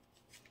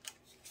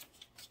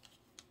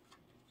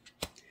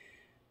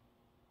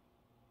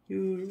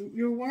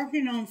 You're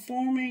working on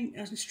forming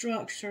a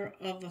structure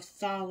of a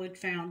solid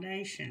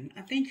foundation.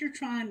 I think you're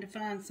trying to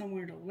find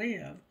somewhere to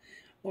live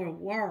or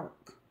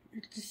work.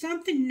 It's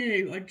something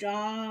new, a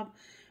job.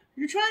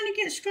 You're trying to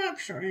get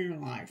structure in your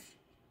life.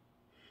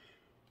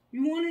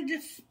 You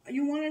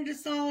wanted a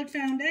solid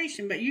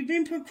foundation, but you've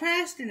been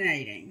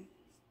procrastinating.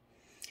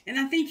 And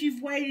I think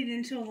you've waited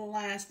until the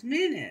last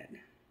minute.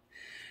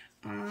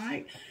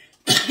 Alright.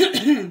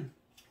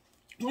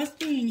 What's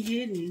being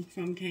hidden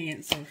from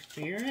Cancer,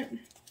 Spirit?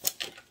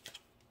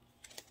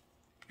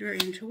 Your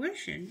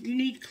intuition. You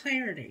need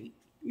clarity.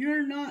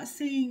 You're not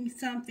seeing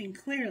something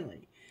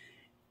clearly.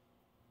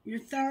 Your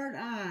third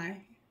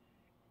eye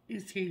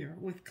is here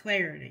with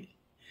clarity.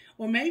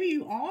 Or maybe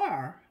you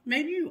are.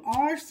 Maybe you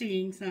are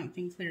seeing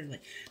something clearly.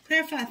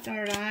 Clarify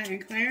third eye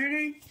and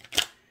clarity.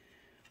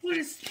 What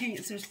is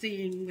Cancer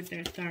seeing with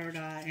their third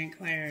eye and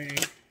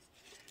clarity?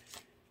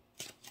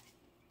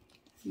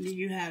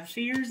 You have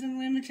fears and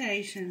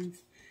limitations.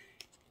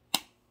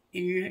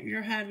 And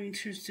you're having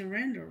to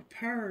surrender,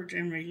 purge,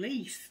 and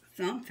release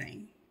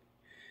something.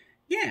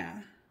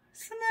 Yeah.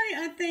 Somebody,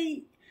 I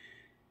think,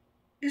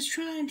 is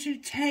trying to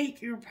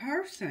take your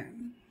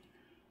person.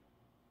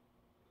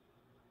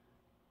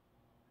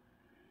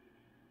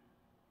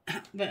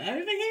 But over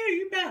here,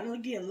 you're about to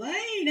get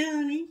laid,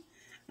 honey.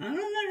 I don't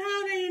know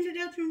how they ended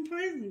up in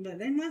prison, but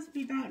they must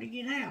be about to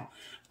get out.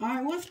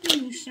 Alright, what's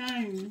being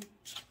shown?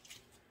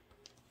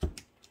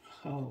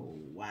 Oh,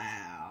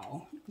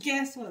 wow.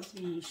 Guess what's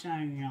being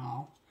shown,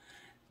 y'all?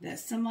 That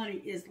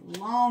somebody is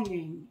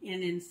longing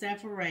and in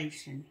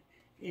separation.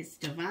 It's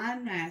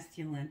divine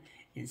masculine,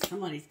 and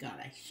somebody's got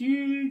a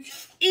huge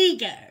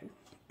ego.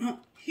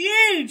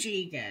 Huge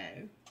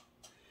ego.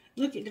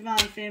 Look at divine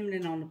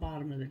feminine on the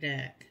bottom of the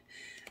deck.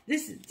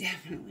 This is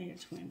definitely a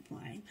twin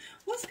flame.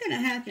 What's going to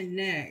happen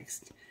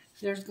next?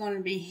 There's going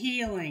to be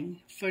healing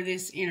for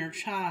this inner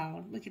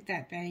child. Look at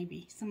that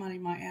baby. Somebody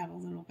might have a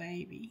little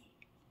baby.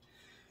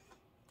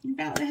 You're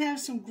about to have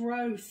some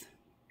growth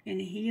and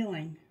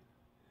healing.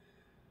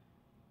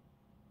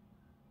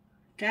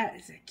 That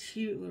is a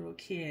cute little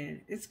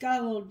kid. It's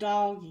got a little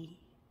doggy.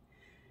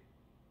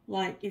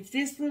 Like, if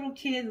this little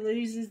kid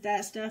loses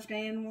that stuffed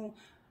animal,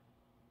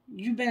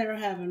 you better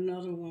have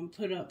another one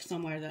put up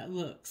somewhere that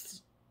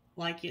looks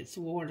like it's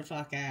wore the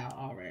fuck out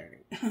already.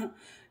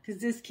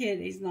 Because this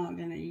kid is not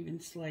going to even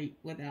sleep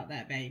without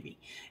that baby.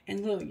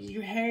 And look,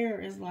 your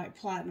hair is like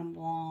platinum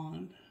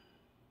blonde.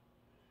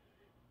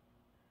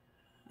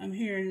 I'm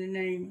hearing the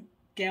name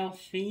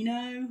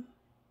Delfino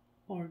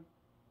or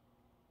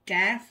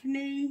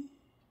Daphne.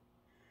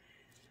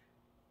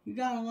 You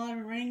got a lot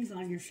of rings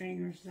on your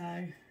fingers,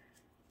 though.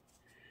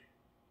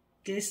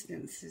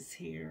 Distance is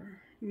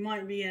here. You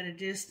might be at a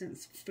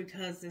distance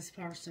because this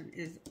person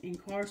is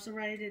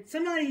incarcerated.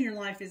 Somebody in your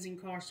life is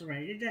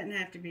incarcerated. It doesn't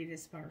have to be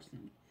this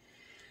person.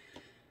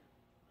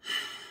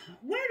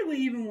 where do we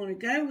even want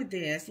to go with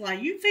this?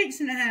 Like, you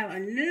fixing to have a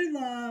new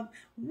love.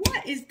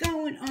 What is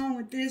going on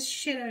with this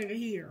shit over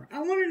here? I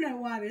want to know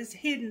why this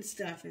hidden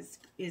stuff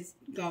is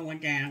going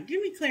down.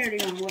 Give me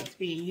clarity on what's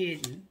being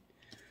hidden.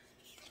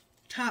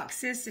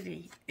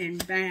 Toxicity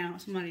and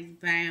bound. Somebody's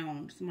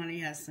bound. Somebody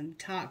has some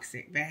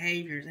toxic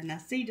behaviors. And I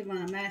see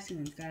Divine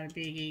Masculine's got a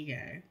big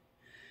ego.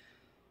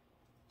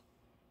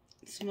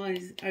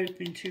 Somebody's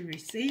open to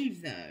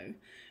receive, though.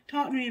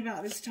 Talk to me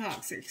about this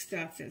toxic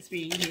stuff that's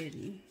being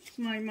hidden.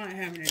 Somebody might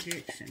have an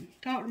addiction.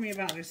 Talk to me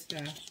about this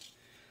stuff.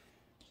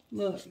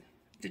 Look,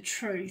 the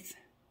truth.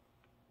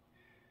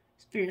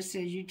 Spirit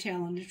says you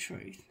telling the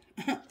truth.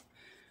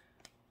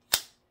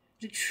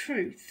 The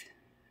truth.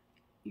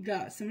 You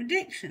got some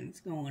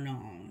addictions going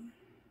on.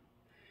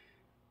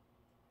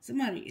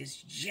 Somebody is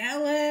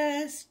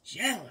jealous.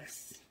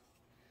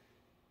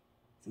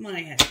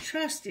 Somebody has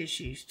trust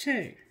issues,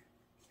 too.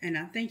 And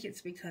I think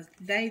it's because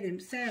they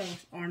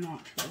themselves are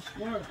not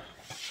trustworthy.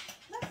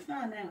 Let's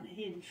find out the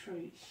hidden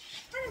truth.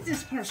 How does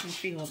this person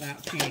feel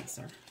about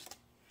Cancer?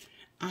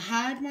 I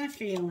hide my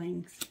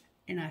feelings,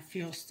 and I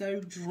feel so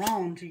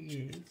drawn to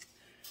you.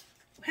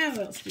 How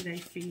else do they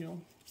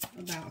feel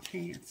about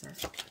Cancer?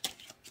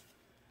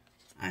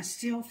 I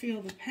still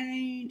feel the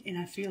pain, and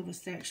I feel the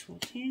sexual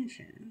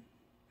tension.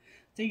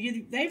 So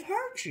they've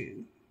hurt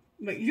you.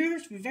 But you're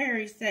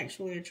very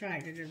sexually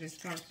attracted to this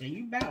person.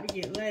 You're about to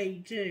get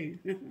laid, too.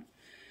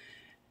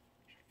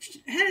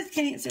 How does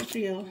Cancer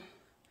feel?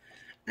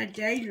 I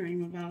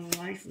daydream about a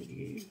life with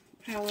you.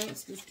 How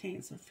else does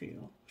Cancer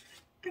feel?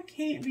 I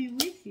can't be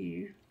with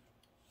you.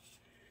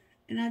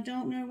 And I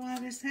don't know why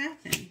this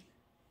happened.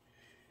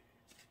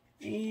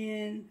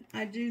 And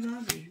I do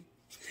love you.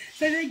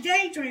 So they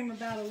daydream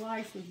about a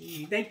life with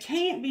you. They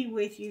can't be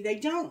with you. They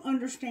don't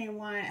understand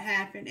why it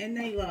happened. And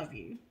they love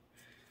you.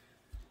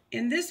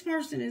 And this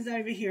person is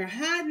over here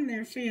hiding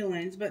their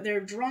feelings, but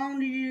they're drawn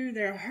to you,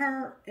 they're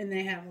hurt, and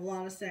they have a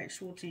lot of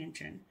sexual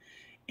tension.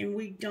 And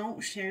we don't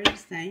share the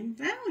same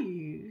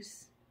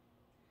values.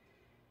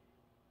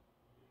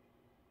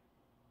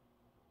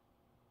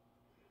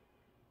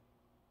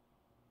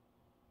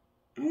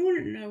 I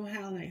want to know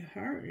how they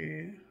hurt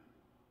you.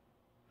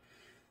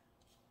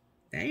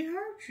 They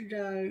hurt you,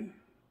 though.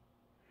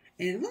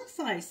 And it looks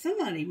like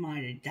somebody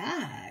might have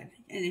died.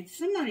 And if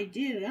somebody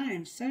did, I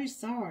am so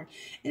sorry.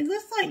 It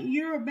looks like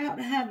you're about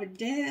to have a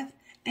death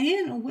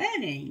and a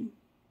wedding.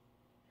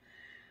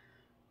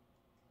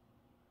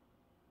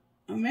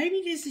 Or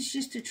maybe this is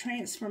just a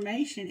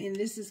transformation and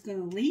this is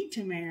going to lead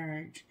to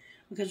marriage.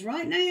 Because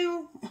right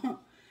now,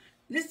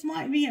 this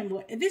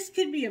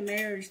could be a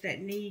marriage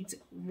that needs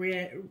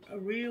a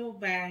real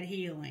bad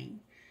healing.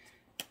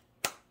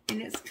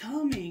 And it's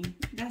coming.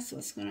 That's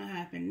what's going to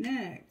happen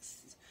next.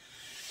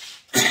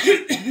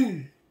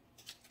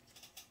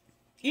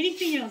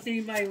 Anything else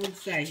anybody would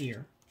say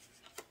here?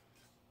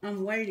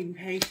 I'm waiting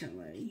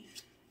patiently.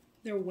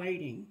 They're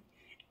waiting.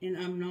 And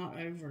I'm not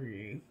over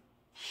you.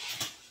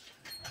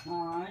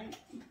 Alright.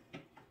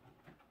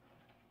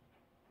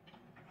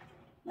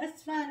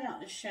 Let's find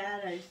out the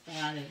shadow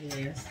side of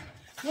this.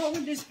 What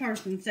would this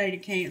person say to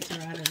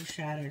Cancer out of the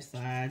shadow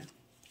side?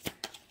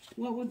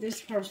 What would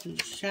this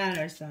person's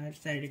shadow side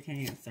say to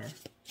Cancer?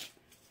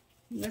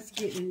 Let's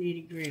get the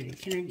nitty gritty.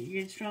 Can I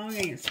get strong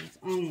answers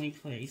only,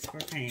 please, for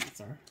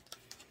Cancer?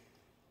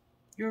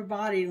 Your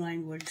body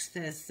language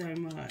says so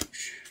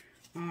much.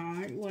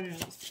 Alright, what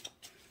else?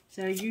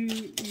 So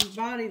your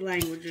body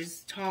language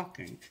is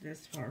talking to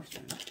this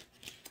person.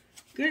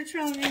 Good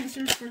strong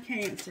answers for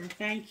Cancer.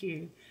 Thank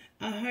you.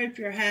 I hope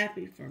you're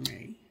happy for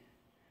me.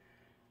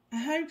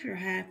 I hope you're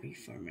happy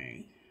for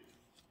me.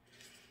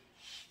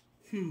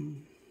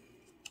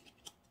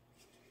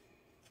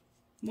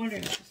 What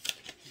else?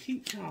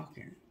 Keep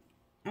talking.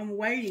 I'm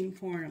waiting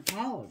for an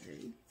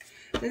apology.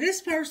 So this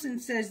person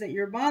says that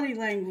your body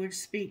language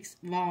speaks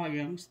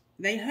volumes.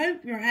 They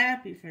hope you're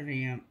happy for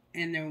them,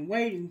 and they're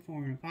waiting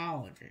for an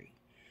apology.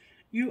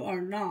 You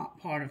are not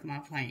part of my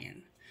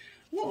plan.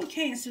 What would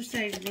Cancer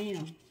say to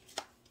them?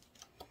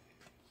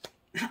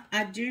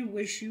 I do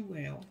wish you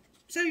well.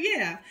 So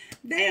yeah,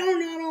 they are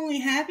not only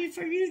happy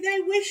for you, they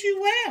wish you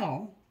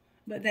well.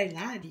 But they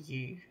lied to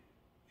you.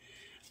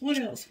 What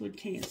else would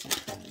Cancer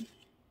say?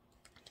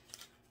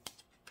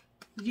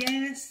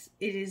 Yes,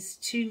 it is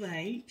too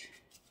late.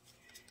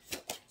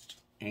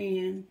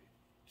 And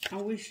I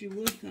wish you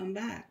would come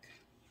back.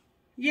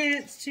 Yeah,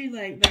 it's too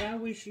late, but I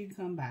wish you'd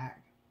come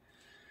back.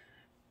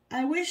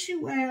 I wish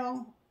you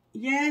well.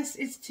 Yes,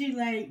 it's too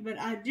late, but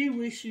I do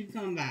wish you'd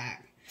come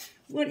back.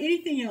 What,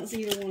 anything else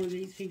either one of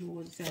these people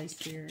would say,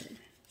 Spirit?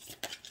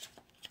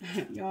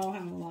 Y'all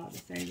have a lot to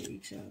say to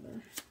each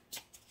other.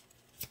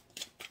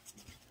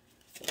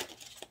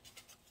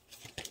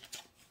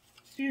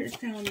 Spirit's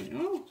telling me,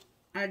 oh,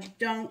 I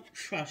don't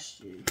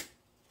trust you.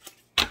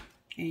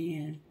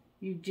 And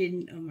you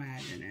didn't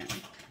imagine it.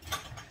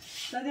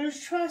 So there's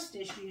trust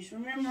issues.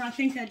 Remember, I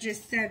think I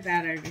just said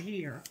that over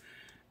here.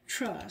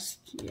 Trust,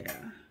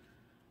 yeah.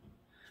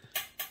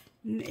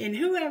 And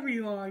whoever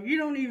you are, you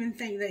don't even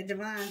think that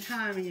divine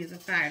timing is a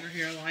factor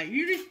here. Like,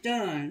 you're just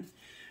done.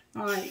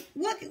 All right.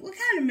 What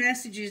kind of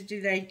messages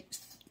do they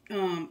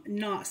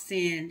not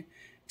send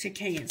to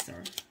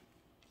Cancer?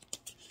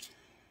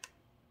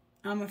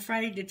 I'm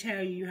afraid to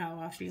tell you how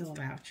I feel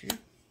about you.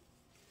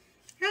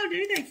 How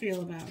do they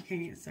feel about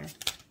Cancer?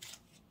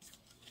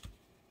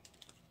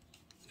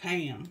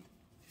 Pam.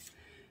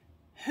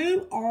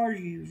 Who are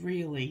you,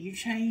 really? You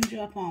change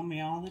up on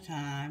me all the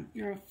time.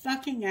 You're a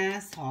fucking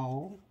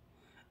asshole.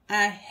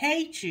 I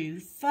hate you.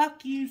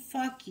 Fuck you.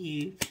 Fuck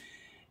you.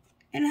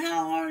 And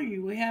how are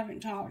you? We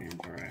haven't talked in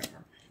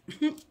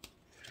forever.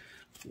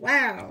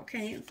 Wow,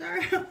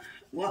 Cancer.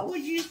 What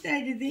would you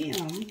say to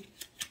them?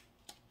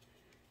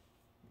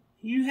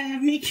 You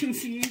have me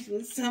confused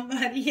with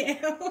somebody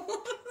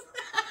else.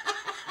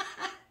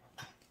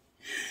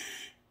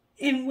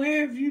 And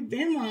where have you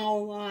been my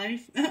whole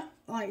life?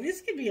 Like,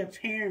 this could be a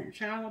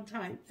parent-child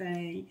type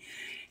thing.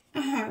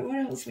 Alright, what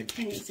else would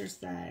Cancer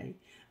say?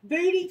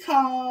 Booty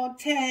call,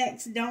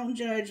 text, don't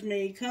judge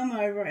me, come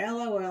over,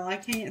 LOL, I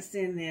can't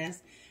send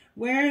this.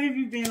 Where have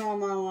you been all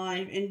my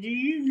life? And do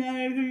you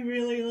know who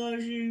really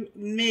loves you?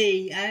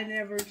 Me. I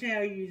never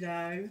tell you,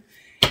 though.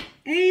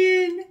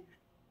 And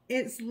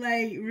it's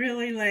late,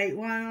 really late.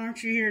 Why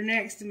aren't you here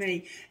next to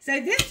me? So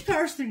this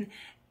person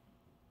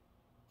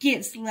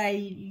gets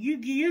laid. You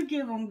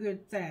give them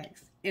good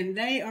sex. And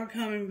they are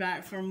coming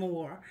back for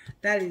more.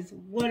 That is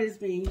what is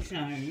being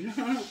shown.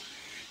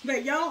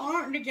 But y'all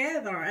aren't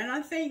together. And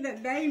I think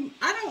that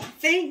I don't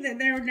think that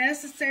they're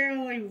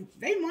necessarily,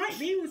 they might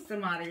be with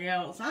somebody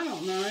else. I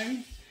don't know.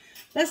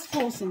 Let's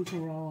pull some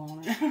tarot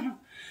on it.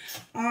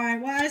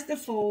 Alright, why is the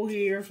Fool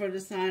here for the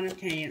sign of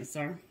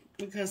Cancer?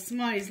 Because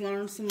somebody's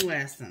learned some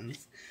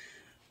lessons.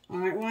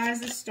 Alright, why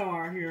is the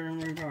Star here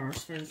in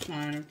reverse for the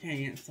sign of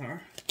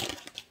Cancer?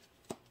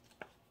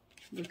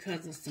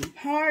 Because of some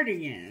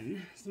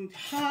partying. Some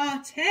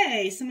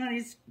party.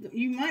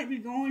 You might be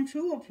going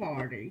to a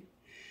party.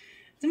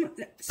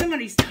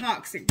 Somebody's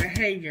toxic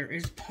behavior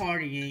is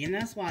partying, and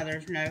that's why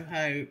there's no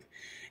hope.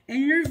 And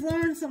you've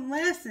learned some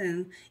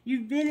lessons.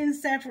 You've been in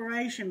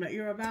separation, but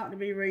you're about to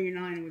be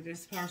reunited with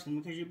this person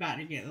because you're about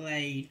to get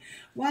laid.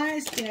 Why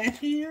is Death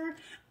here?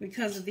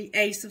 Because of the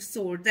Ace of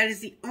Swords. That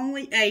is the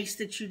only ace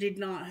that you did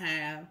not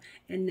have,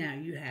 and now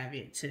you have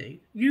it too.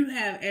 You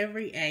have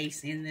every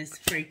ace in this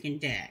freaking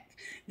deck.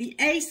 The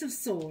Ace of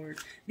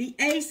Swords, the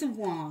Ace of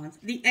Wands,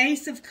 the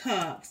Ace of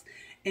Cups,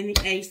 and the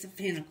Ace of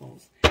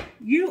Pentacles.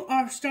 You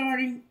are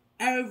starting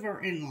over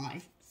in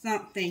life.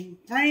 Something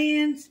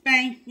brand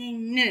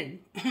spanking new.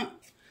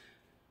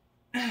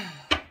 And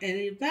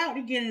you're about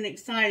to get an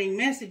exciting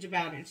message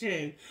about it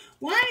too.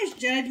 Why is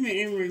Judgment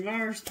in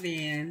reverse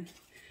then?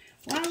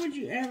 Why would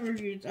you ever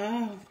use...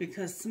 Oh,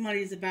 because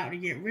somebody's about to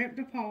get ripped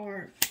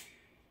apart.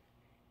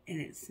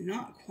 And it's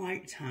not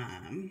quite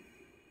time.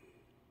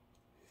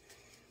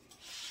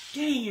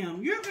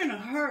 Damn, you're going to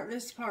hurt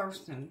this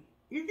person.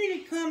 You're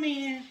going to come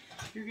in,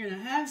 you're going to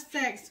have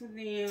sex with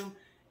them,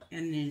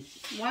 and then,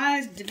 why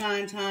is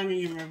Divine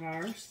Timing in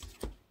reverse?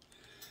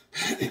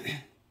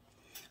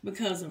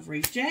 Because of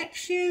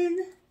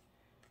rejection,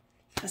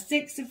 a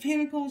Six of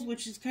Pentacles,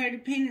 which is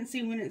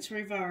codependency when it's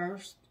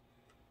reversed,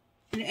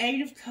 an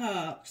Eight of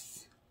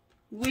Cups,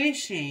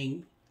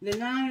 wishing, the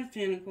Nine of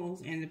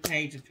Pentacles, and the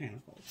Page of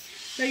Pentacles.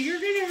 So you're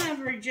going to have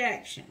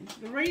rejection.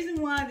 The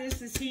reason why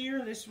this is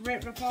here, this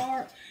ripped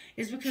apart,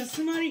 is because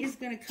somebody is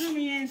going to come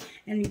in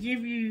and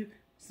give you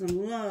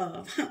some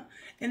love.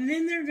 And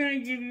then they're going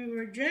to give you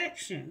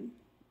rejection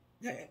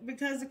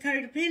because of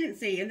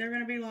codependency. And they're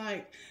going to be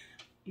like,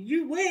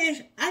 you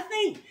wish. I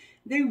think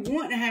they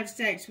want to have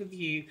sex with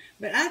you.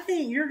 But I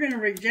think you're going to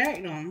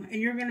reject them. And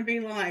you're going to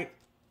be like,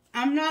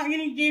 I'm not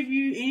going to give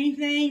you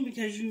anything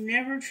because you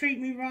never treat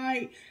me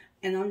right.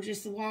 And I'm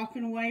just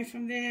walking away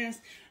from this.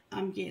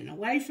 I'm getting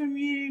away from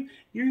you.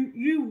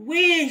 You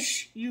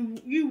wish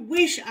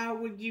I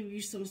would give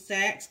you some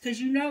sex because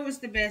you know it's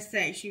the best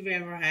sex you've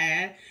ever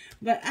had.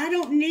 But I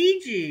don't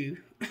need you.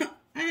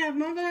 I have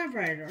my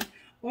vibrator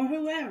or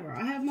whoever.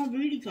 I have my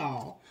booty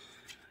call.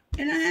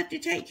 And I have to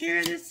take care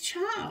of this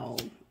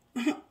child.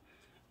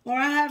 Or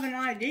I have an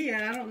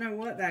idea. I don't know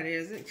what that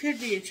is. It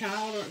could be a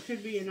child or it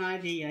could be an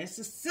idea. It's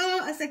a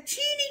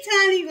teeny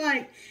tiny,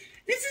 like...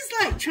 This is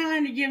like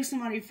trying to give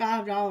somebody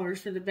 $5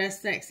 for the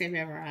best sex they've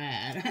ever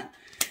had.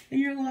 And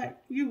you're like,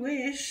 you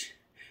wish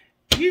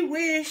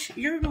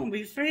you're going to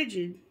be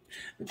frigid.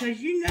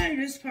 Because you know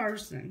this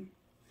person.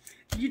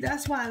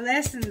 That's why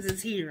Lessons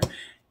is here.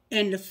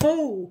 And the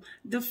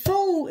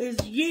Fool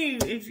is you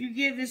if you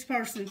give this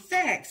person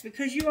sex.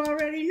 Because you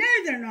already know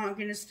they're not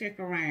going to stick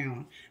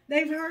around.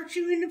 They've hurt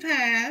you in the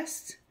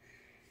past.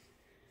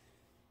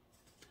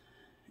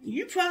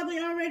 You probably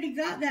already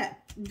got that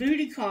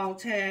booty call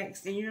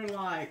text and you're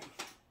like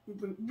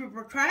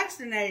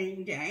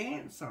procrastinating to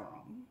answer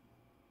them.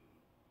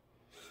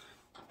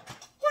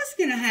 What's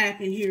going to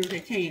happen here to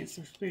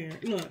Cancer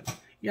Spirit? Look,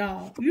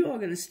 y'all, you are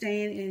going to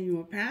stand in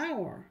your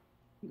power.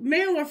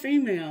 Male or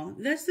female,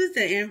 this is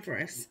the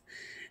Empress.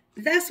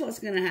 That's what's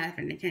going to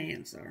happen to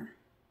Cancer.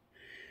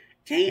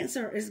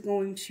 Cancer is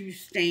going to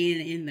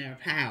stand in their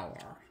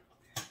power.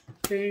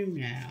 Boom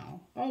now.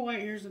 Oh,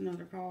 wait, here's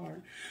another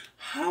card.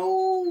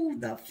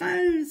 Hold the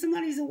phone.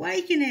 Somebody's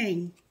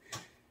awakening.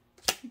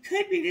 It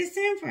could be this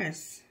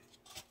Empress.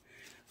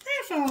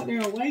 Clarify what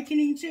they're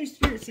awakening to.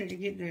 Spirit said to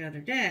get the other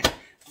deck.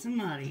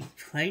 Somebody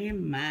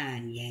playing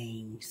mind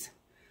games.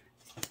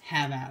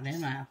 How about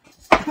them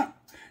apples?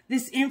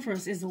 This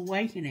Empress is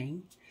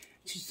awakening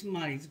to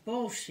somebody's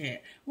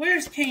bullshit.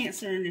 Where's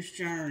Cancer in this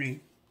journey?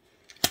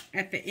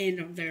 At the end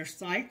of their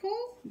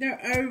cycle? They're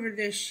over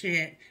this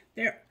shit.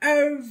 They're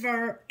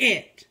over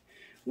it.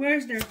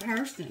 Where's their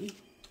person?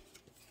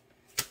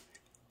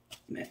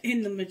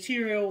 In the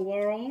material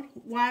world.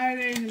 Why are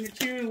they in the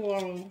material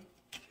world?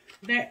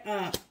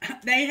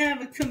 They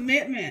have a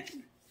commitment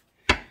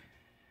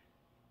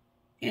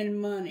in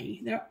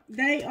money.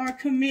 They are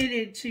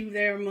committed to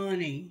their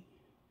money.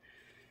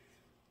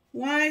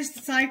 Why is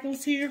the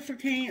cycles here for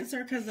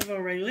Cancer? Because of a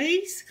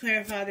release.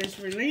 Clarify this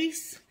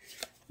release.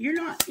 You're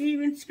not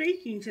even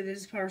speaking to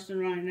this person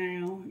right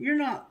now. You're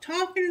not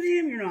talking to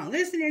them. You're not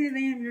listening to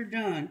them. You're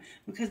done.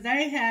 Because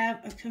they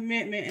have a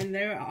commitment and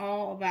they're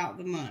all about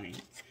the money.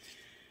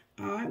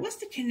 Alright, what's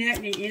the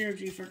connecting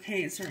energy for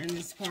Cancer in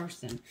this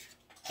person?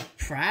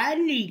 Pride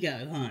and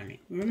ego, honey.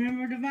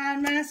 Remember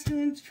Divine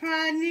Masculine's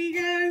pride and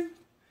ego?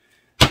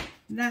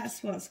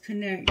 That's what's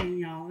connecting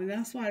y'all. And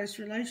that's why this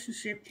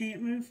relationship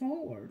can't move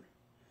forward.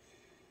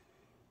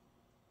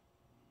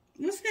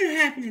 What's going to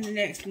happen in the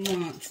next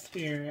month,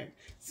 Spirit?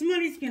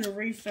 Somebody's going to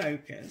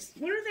refocus.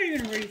 What are they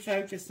going to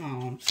refocus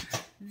on?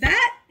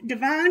 That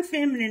Divine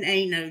Feminine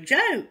ain't no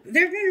joke.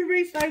 They're going to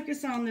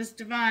refocus on this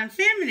Divine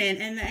Feminine,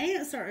 and the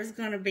answer is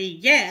going to be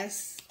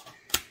yes.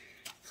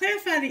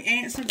 Clarify the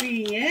answer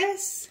being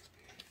yes.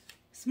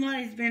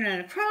 Somebody's been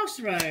at a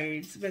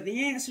crossroads, but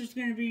the answer is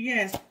going to be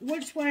yes.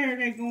 Which way are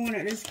they going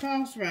at this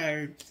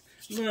crossroads?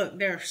 Look,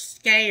 they're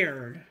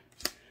scared.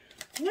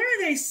 What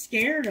are they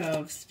scared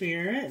of,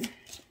 Spirit?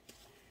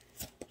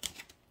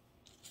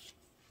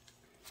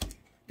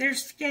 They're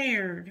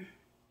scared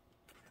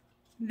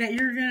that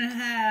you're going to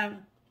have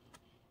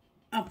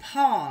a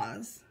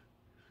pause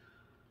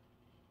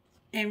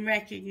in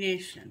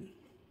recognition.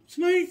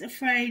 Somebody's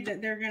afraid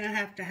that they're going to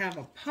have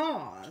a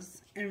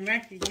pause in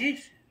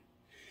recognition.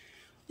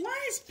 Why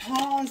is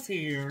pause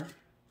here?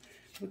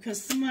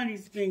 Because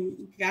somebody's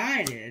being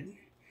guided.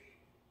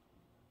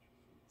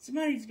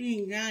 Somebody's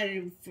being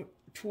guided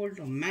towards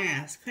a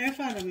mask.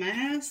 Clarify the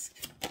mask.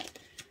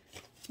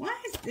 Why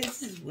is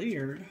this is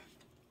weird?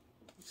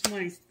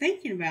 Somebody's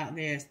thinking about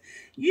this.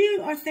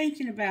 You are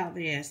thinking about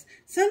this.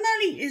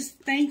 Somebody is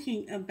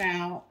thinking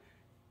about...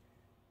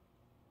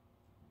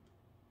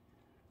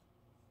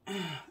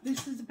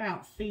 this is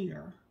about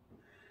fear.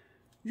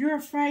 You're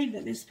afraid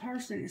that this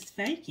person is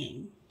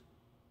faking.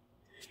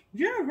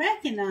 You're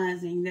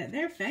recognizing that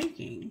they're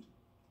faking.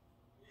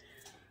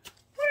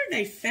 What are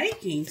they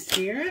faking,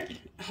 Spirit?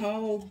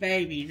 Oh,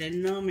 baby. The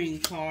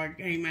numbing card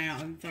came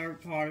out in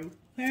third party.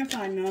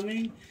 Clarify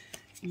numbing.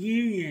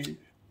 Union.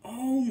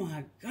 Oh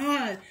my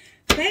God.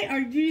 They are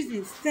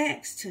using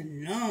sex to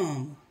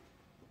numb.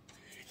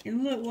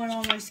 And look what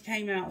almost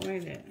came out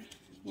with it.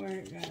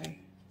 Where'd it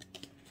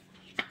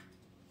go?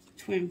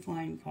 Twin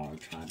flame card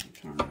tried to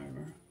turn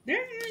over.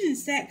 They're using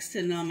sex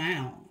to numb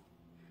out.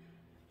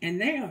 And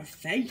they are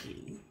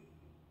faking.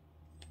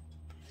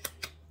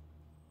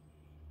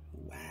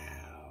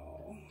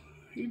 Wow.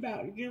 You're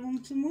about to give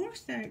them some more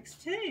sex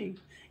too.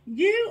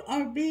 You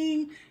are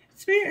being...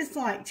 Spirit's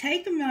like,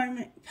 take a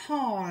moment,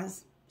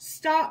 pause.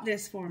 Stop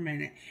this for a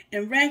minute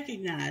and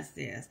recognize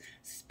this.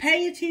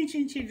 Pay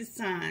attention to the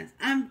signs.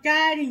 I'm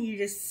guiding you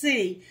to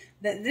see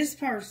that this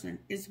person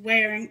is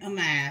wearing a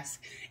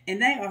mask and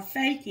they are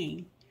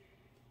faking.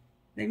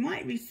 They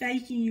might be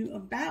faking you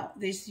about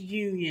this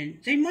union.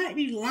 They might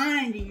be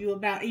lying to you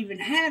about even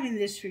having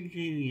this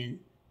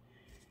reunion.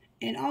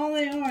 And all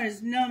they are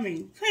is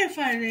numbing.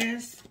 Clarify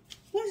this.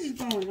 What is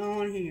going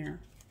on here?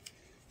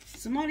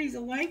 Somebody's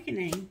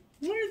awakening.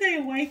 What are they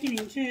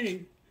awakening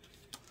to?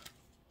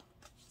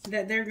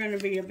 That they're going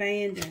to be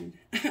abandoned.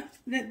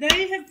 That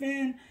they have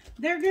been,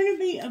 they're going to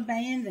be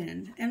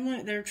abandoned. And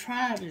look, their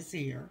tribe is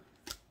here.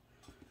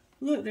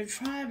 Look, their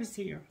tribe is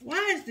here.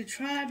 Why is the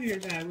tribe here,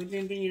 though, with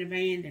them being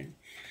abandoned?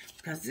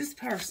 Because this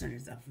person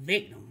is a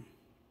victim.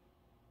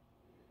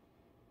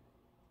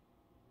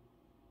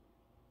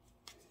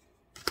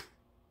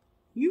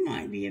 You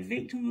might be a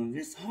victim of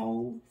this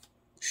whole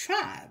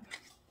tribe.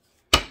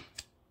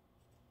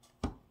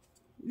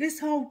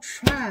 This whole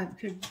tribe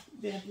could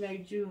have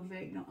made you a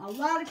victim. A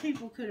lot of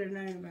people could have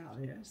known about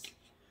this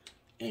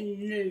and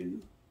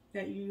knew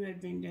that you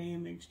had been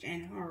damaged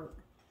and hurt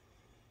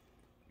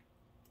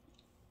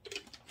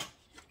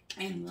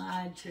and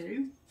lied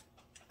to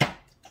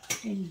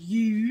and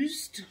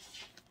used.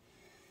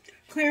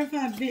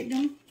 Clarify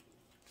victim.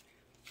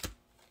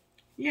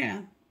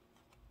 Yeah.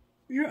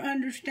 Your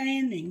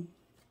understanding.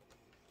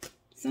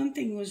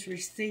 Something was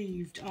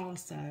received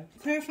also.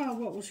 Clarify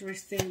what was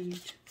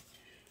received.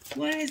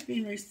 What has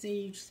been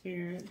received,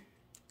 Spirit?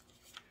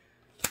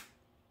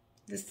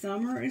 The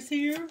summer is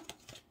here.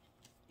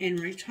 In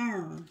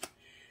return.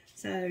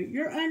 So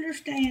you're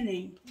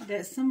understanding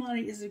that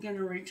somebody is going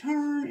to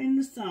return in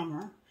the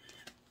summer.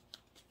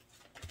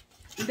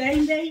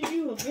 They made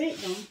you a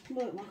victim.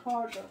 Look, my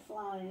cards are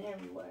flying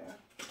everywhere.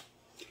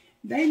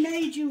 They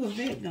made you a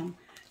victim.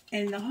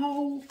 And the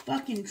whole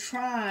fucking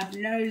tribe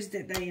knows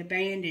that they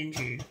abandoned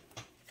you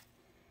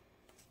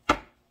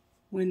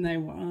when they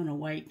were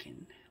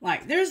unawakened.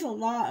 Like, there's a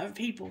lot of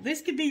people.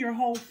 This could be your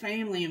whole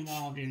family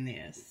involved in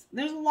this.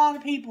 There's a lot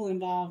of people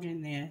involved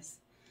in this.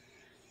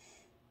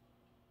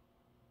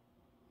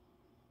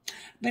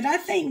 But I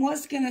think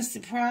what's going to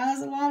surprise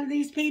a lot of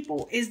these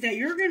people is that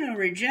you're going to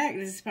reject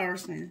this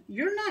person.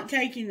 You're not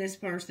taking this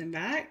person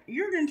back.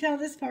 You're going to tell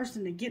this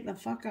person to get the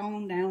fuck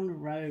on down the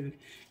road.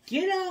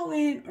 Get all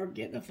in or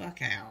get the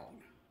fuck out.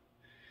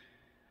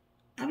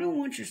 I don't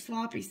want your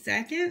sloppy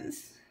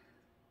seconds.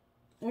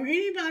 Or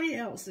anybody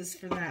else's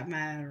for that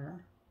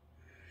matter.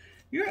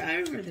 You're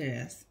over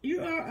this.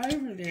 You are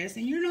over this.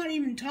 And you're not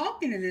even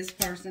talking to this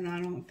person,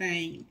 I don't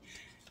think.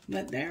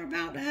 But they're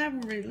about to have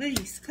a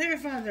release.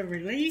 Clarify the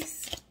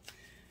release.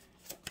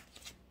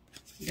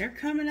 They're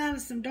coming out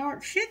of some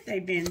dark shit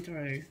they've been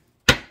through.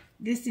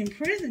 This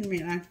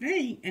imprisonment, I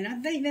think. And I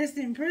think this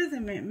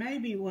imprisonment may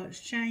be what's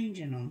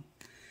changing them.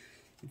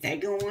 They're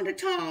going to want to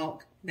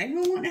talk. They're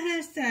going to want to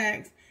have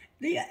sex.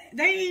 They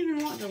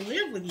even want to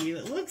live with you,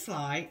 it looks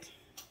like.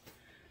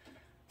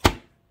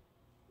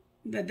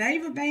 But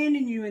they've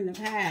abandoned you in the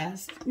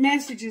past.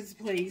 Messages,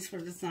 please, for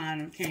the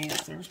sign of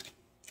Cancer.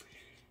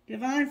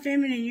 Divine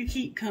Feminine, you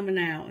keep coming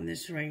out in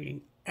this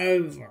reading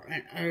over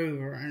and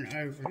over and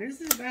over.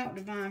 This is about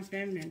Divine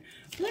Feminine.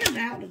 What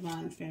about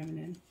Divine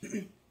Feminine?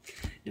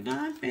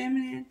 Divine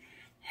Feminine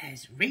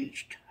has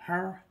reached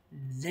her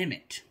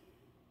limit.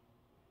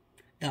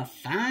 The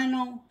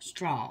final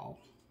straw.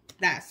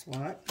 That's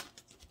what.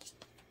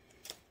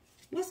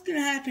 What's going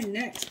to happen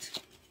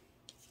next?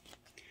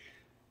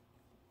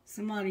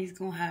 Somebody's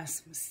going to have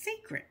some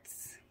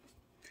secrets.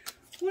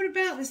 What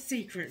about the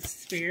secrets,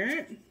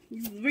 Spirit?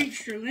 You've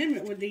reached your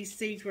limit with these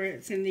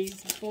secrets and these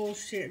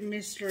bullshit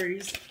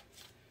mysteries.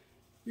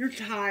 You're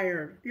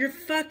tired. You're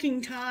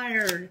fucking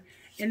tired.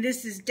 And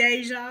this is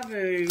deja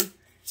vu.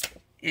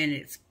 And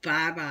it's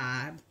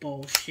bye-bye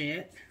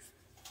bullshit.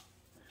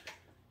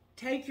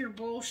 Take your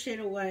bullshit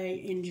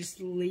away and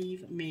just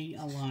leave me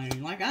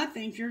alone. Like, I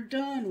think you're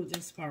done with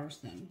this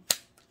person.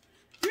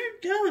 You're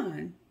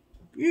done.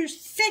 You're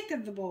sick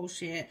of the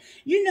bullshit.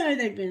 You know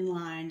they've been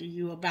lying to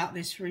you about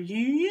this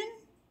reunion.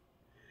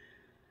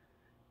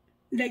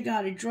 They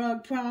got a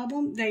drug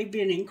problem. They've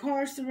been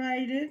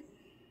incarcerated.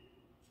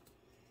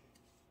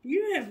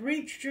 You have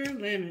reached your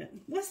limit.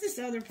 What's this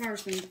other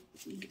person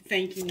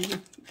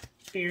thinking,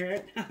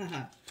 Spirit?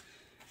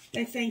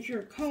 They think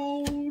you're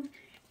cold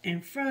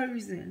and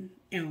frozen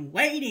and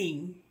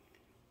waiting.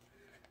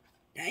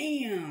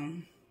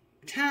 Damn.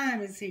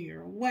 Time is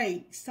here.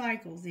 Wait,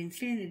 cycles,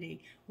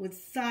 infinity, with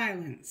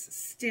silence,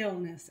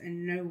 stillness,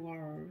 and no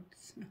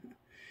words.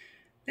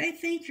 They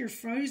think you're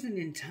frozen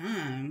in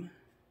time.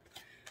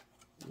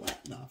 What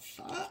the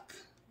fuck?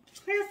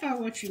 Clarify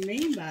what you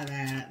mean by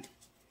that.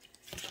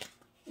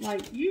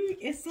 Like,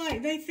 it's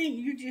like they think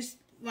you just,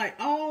 like,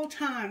 all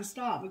time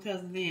stopped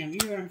because of them.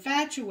 You're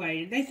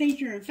infatuated. They think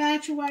you're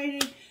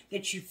infatuated,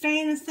 that you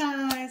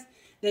fantasize,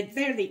 that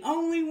they're the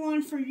only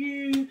one for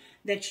you,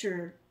 that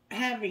you're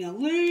having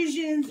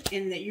illusions,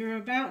 and that you're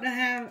about to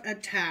have a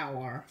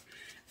tower.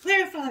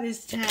 Clarify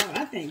this tower.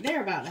 I think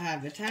they're about to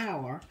have the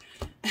tower.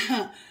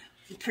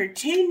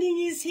 Pretending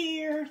is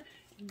here.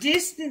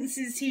 Distance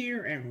is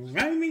here. And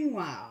roaming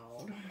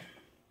wild.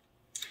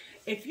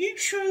 If you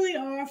truly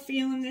are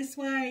feeling this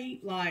way,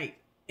 like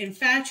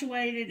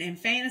infatuated and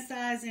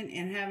fantasizing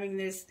and having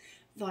this,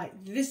 like,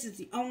 this is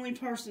the only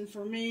person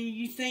for me,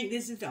 you think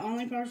this is the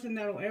only person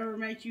that will ever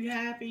make you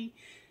happy,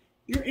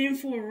 you're in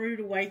for a rude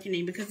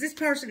awakening, because this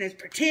person is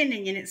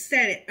pretending, and it's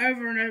said it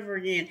over and over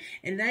again,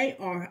 and they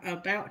are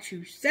about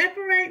to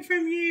separate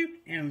from you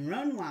and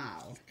run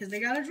wild because they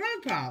got a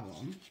drug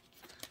problem.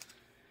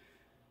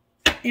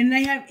 And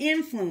they have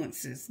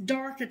influences,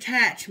 dark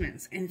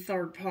attachments, and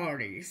third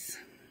parties.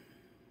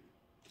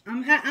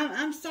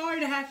 I'm sorry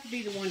to have to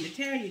be the one to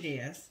tell you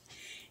this.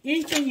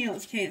 Anything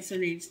else Cancer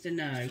needs to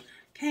know?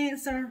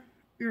 Cancer,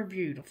 you're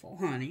beautiful,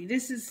 honey.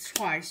 This is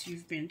twice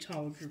you've been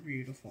told you're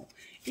beautiful.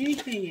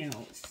 Anything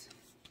else?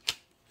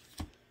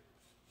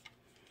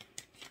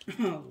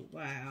 Oh,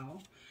 wow.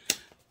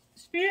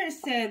 Spirit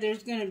said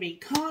there's going to be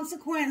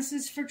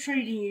consequences for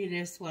treating you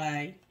this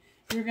way.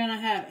 You're going to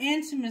have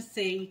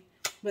intimacy,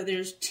 but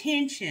there's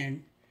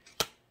tension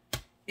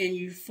and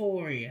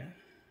euphoria.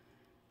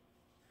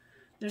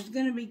 There's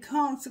going to be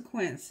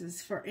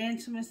consequences for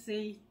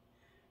intimacy,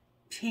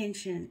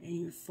 tension,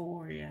 and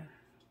euphoria.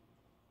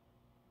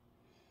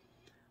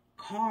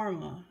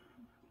 Karma.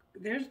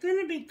 There's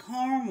going to be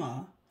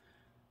karma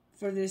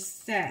for this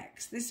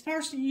sex. This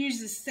person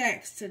uses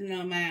sex to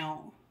numb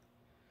out.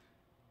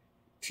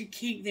 To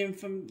keep them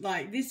from,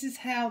 like, this is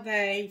how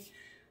they,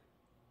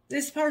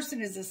 this person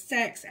is a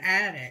sex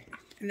addict.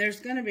 And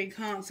there's going to be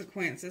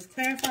consequences.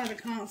 Clarify the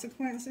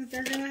consequences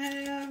they're going to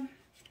have.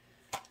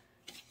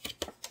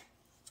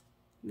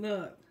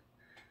 Look.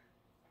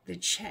 The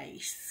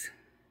chase.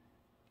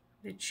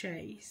 The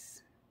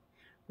chase.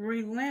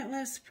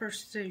 Relentless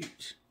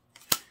pursuit.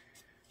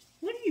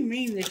 What do you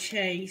mean the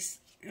chase?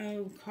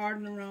 Oh, card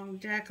in the wrong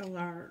deck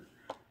alert.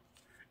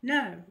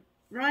 No.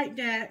 Right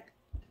deck.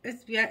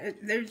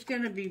 There's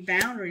going to be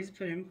boundaries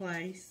put in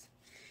place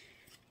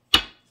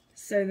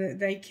so that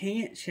they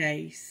can't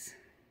chase.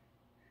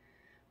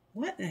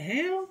 What the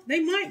hell? They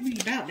might be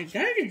about to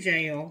go to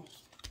jail.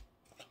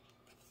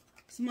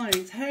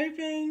 Somebody's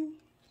hoping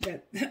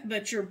that,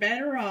 but you're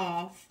better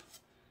off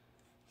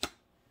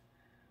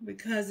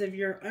because of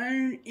your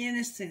own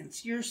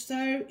innocence. You're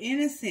so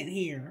innocent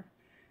here.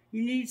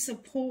 You need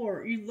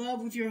support. You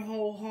love with your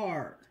whole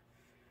heart.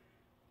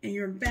 And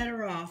you're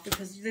better off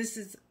because this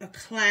is a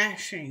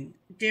clashing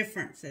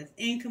differences,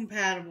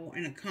 incompatible,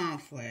 and a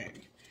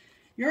conflict.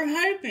 You're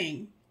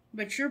hoping,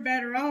 but you're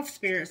better off,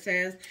 Spirit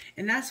says,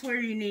 and that's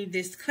where you need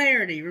this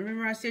clarity.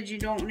 Remember I said you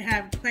don't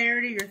have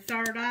clarity, your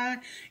third eye?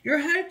 You're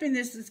hoping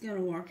this is going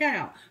to work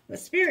out, but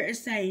Spirit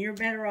is saying you're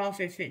better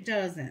off if it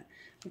doesn't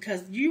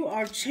because you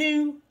are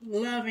too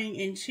loving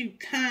and too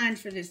kind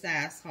for this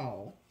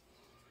asshole.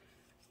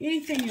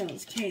 Anything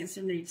else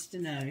Cancer needs to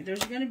know?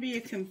 There's going to be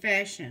a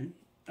confession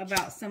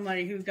about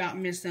somebody who got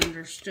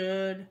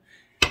misunderstood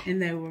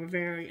and they were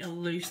very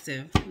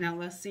elusive. Now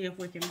let's see if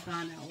we can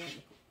find out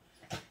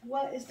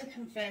what is the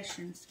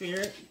confession,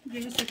 Spirit?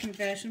 Give us a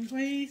confession,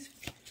 please.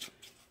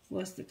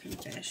 What's the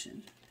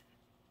confession?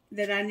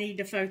 That I need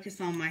to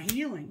focus on my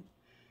healing.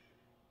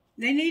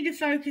 They need to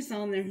focus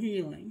on their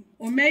healing.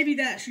 Or maybe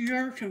that's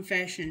your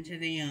confession to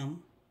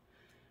them.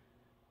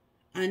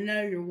 I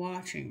know you're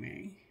watching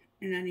me.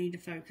 And I need to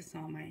focus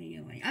on my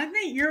healing. I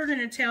think you're going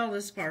to tell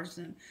this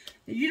person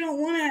that you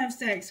don't want to have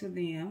sex with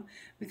them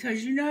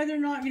because you know they're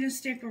not going to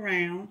stick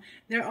around.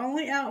 They're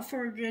only out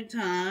for a good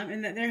time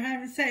and that they're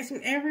having sex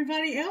with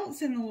everybody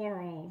else in the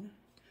world.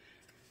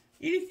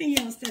 Anything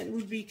else that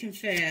would be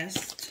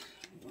confessed?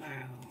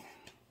 Wow.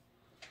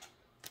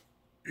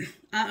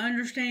 I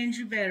understand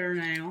you better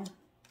now.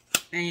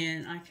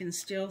 And I can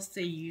still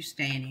see you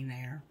standing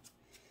there.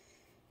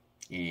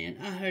 And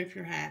I hope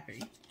you're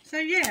happy. So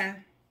yeah.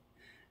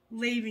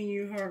 Leaving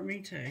you hurt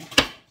me too.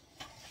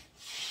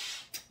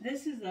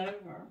 This is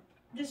over.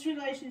 This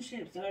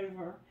relationship's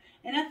over.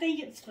 And I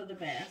think it's for the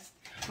best.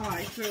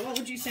 Alright, so what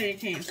would you say to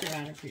Cancer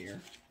out of here?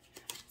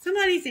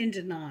 Somebody's in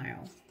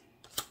denial.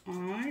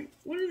 Alright,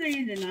 what are they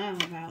in denial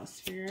about,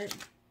 Spirit?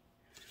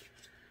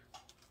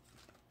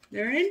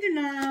 They're in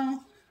denial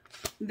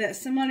that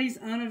somebody's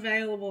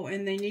unavailable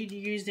and they need to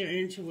use their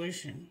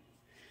intuition.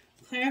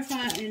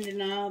 Clarify in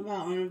denial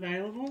about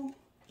unavailable.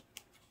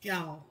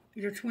 Y'all,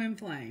 your twin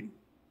flame.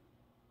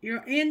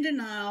 You're in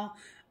denial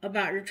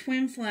about your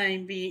twin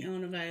flame being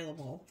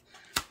unavailable.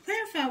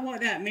 Clarify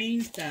what that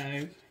means,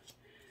 though.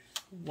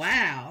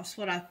 Wow, that's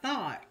what I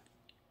thought.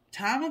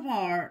 Time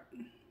apart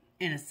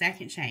and a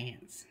second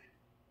chance.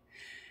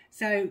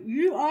 So,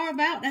 you are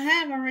about to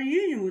have a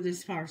reunion with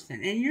this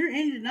person, and you're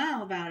in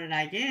denial about it,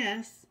 I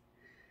guess.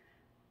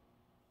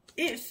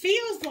 It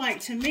feels like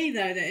to me,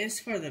 though, that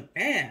it's for the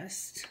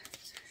best.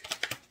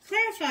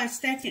 Clarify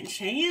second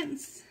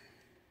chance.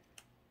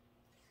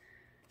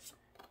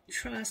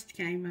 Trust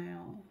came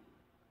out.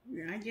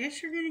 I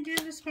guess you're going to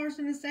give this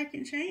person a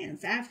second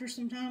chance after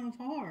some time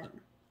apart.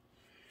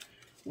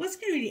 What's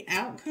going to be the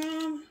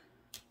outcome?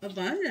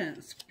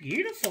 Abundance.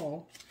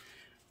 Beautiful.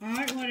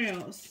 Alright, what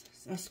else?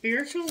 A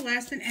spiritual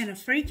lesson and a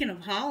freaking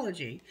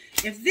apology.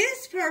 If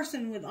this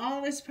person with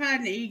all this pride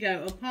and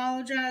ego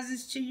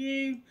apologizes to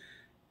you,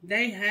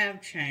 they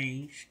have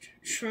changed.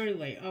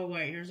 Truly. Oh,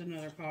 wait, here's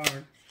another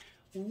card.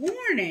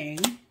 Warning.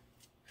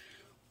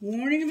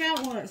 Warning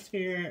about what,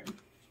 Spirit?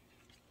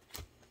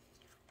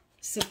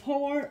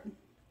 Support,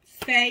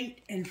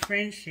 fate, and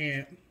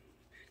friendship.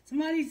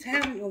 Somebody's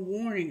having a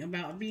warning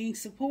about being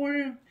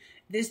supportive,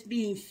 this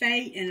being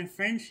fate and a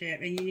friendship,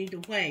 and you need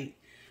to wait.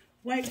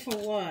 Wait for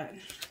what?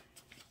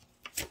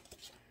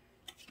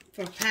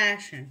 For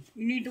passion.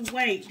 You need to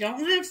wait.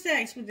 Don't have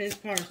sex with this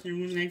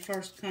person when they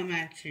first come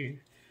at you.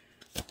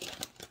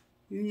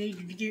 You need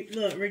to get,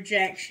 look,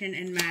 rejection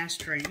and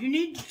mastery. You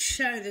need to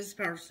show this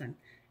person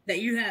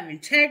that you have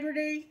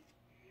integrity,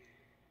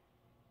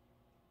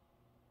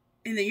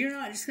 and that you're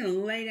not just going to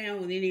lay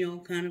down with any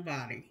old kind of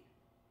body.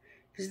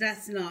 Because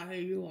that's not who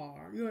you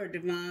are. You're a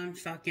divine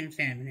fucking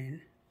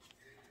feminine.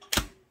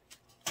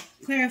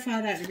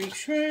 Clarify that to be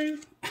true.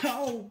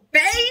 Oh,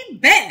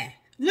 baby!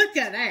 Look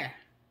at that.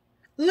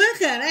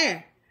 Look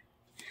at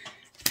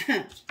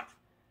that.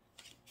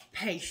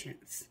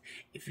 Patience.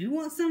 If you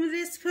want some of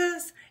this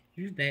puss,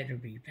 you better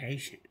be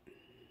patient.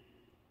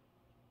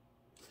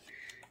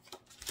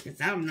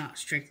 Because I'm not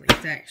strictly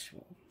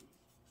sexual.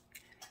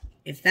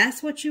 If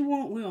that's what you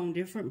want, we're on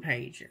different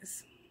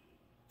pages.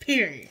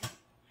 Period.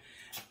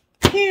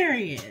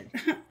 Period.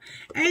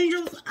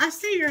 Angels, I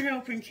see you're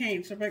helping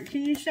Cancer, but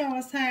can you show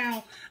us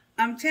how?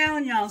 I'm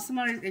telling y'all,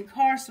 somebody's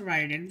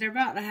incarcerated. They're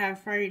about to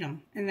have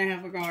freedom, and they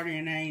have a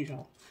guardian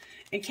angel.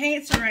 And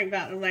Cancer ain't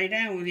about to lay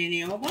down with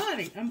any old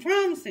body. I'm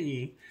promising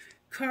you.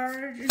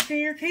 Courage is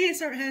here.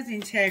 Cancer has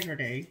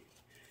integrity.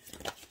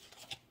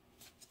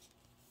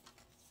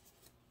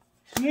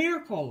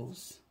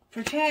 miracles,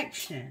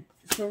 protection,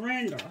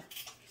 surrender,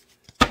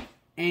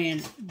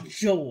 and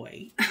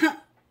joy.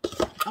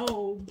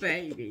 Oh,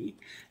 baby.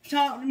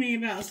 Talk to me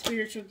about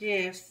spiritual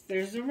gifts.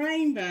 There's a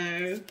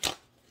rainbow.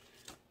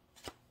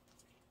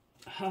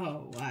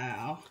 Oh,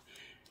 wow.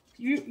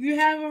 You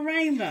have a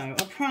rainbow,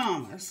 a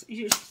promise.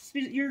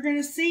 You're going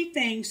to see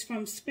things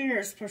from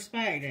Spirit's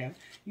perspective.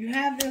 You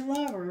have the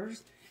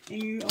lovers,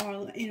 and you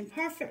are in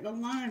perfect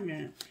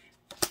alignment.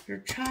 Your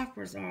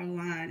chakras are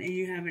aligned, and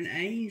you have an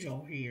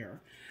angel here.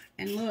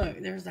 And look,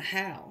 there's a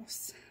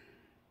house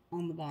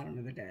on the bottom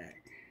of the deck.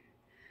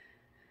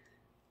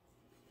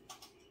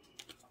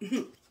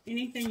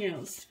 Anything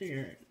else,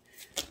 Spirit?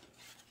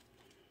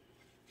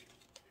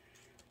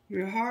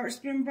 Your heart's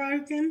been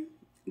broken,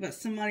 but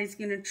somebody's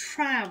going to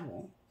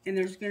travel, and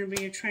there's going to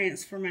be a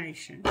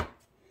transformation.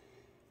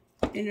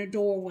 And a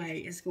doorway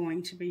is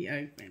going to be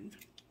opened.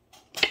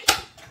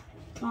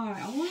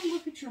 Alright, I want to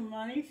look at your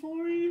money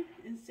for you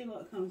and see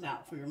what comes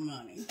out for your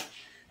money.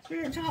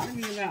 Spirit, talk to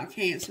me about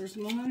Cancer's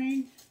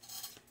money.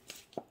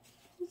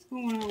 What's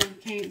going on with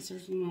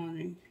Cancer's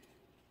money?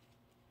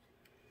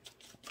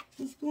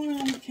 What's going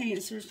on with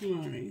Cancer's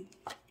money?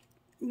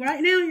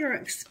 Right now you're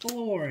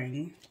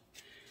exploring.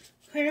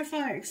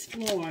 Clarify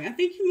exploring. I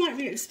think you might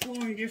be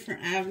exploring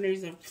different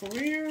avenues of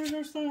careers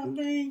or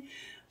something.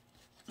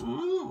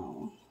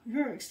 Oh,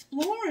 you're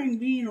exploring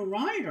being a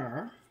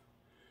writer,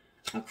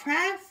 a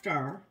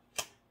crafter.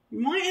 You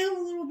might have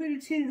a little bit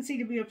of tendency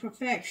to be a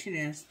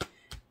perfectionist,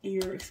 and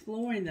you're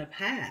exploring the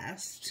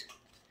past.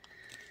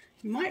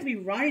 You might be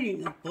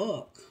writing a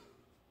book.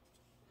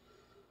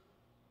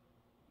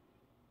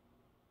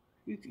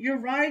 You're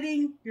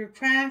writing, you're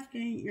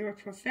crafting, you're a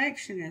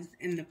perfectionist,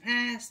 and the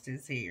past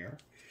is here.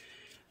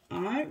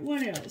 Alright,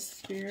 what else,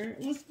 Spirit?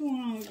 What's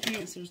going on with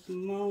Cancer's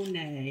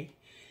money?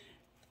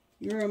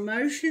 Your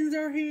emotions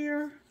are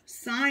here.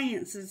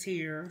 Science is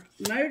here.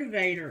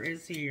 Motivator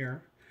is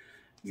here.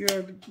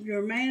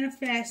 You're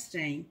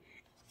manifesting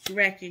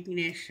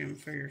recognition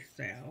for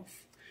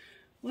yourself.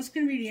 What's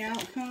going to be the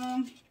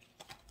outcome?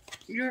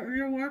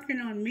 You're working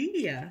on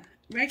media.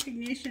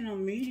 Recognition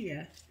on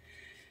media.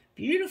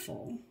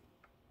 Beautiful.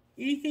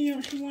 Anything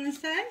else you want to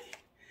say?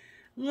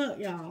 Look,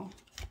 y'all.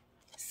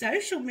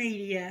 Social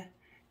media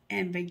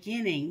and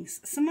beginnings.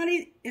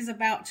 Somebody is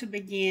about to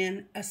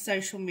begin a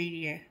social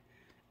media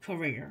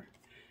career.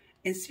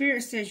 And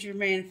Spirit says you're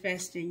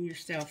manifesting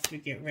yourself to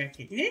get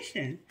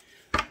recognition.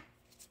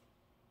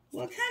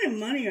 What kind of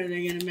money are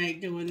they going to make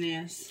doing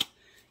this?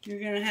 You're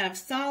going to have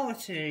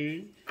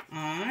solitude.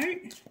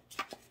 Alright.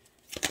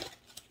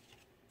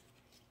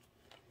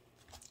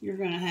 You're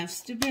going to have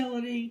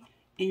stability.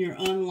 And you're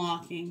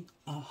unlocking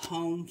a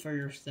home for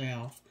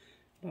yourself.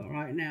 But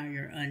right now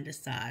you're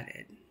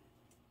undecided.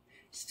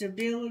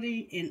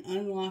 Stability and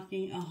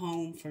unlocking a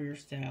home for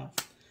yourself.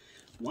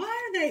 Why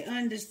are they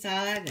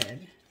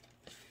undecided?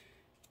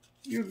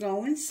 You're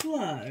going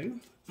slow.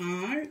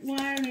 Alright?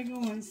 Why are they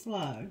going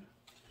slow?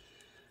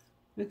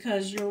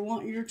 Because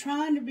you're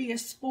trying to be a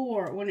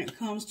sport when it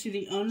comes to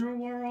the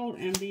underworld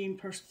and being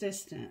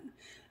persistent.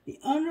 The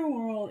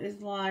underworld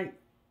is like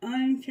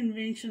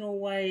unconventional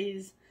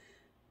ways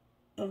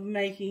of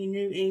making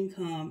new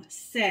income,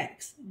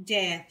 sex,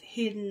 death,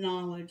 hidden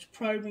knowledge,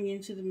 probing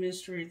into the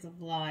mysteries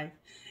of life.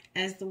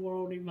 As the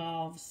world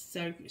evolves,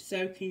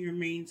 so can your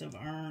means of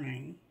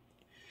earning.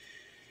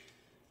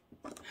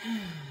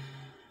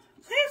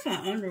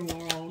 Clarify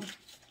underworld.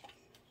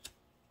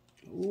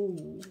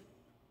 Ooh.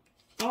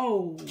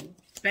 Oh,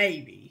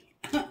 baby.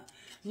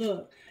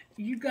 Look,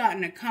 you got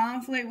in a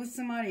conflict with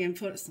somebody and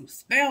put some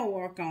spell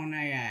work on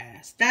their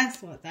ass.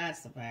 That's what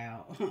that's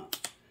about.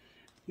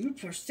 You're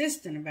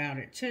persistent about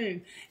it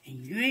too,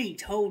 and you ain't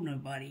told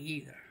nobody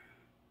either.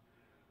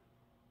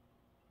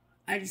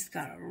 I just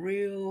got a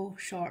real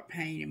sharp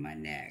pain in my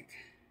neck.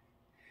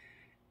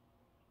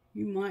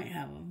 You might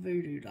have a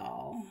voodoo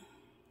doll.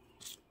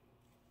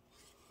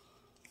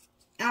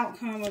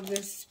 Outcome of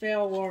this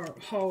spell work.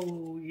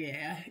 Oh,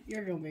 yeah.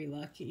 You're going to be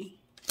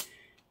lucky.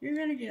 You're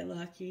going to get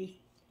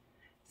lucky.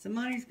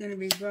 Somebody's going to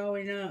be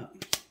growing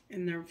up,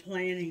 and they're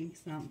planning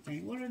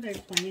something. What are they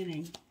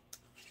planning?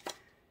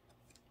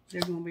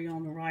 They're going to be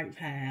on the right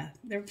path.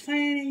 They're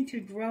planning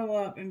to grow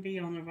up and be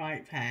on the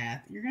right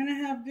path. You're going to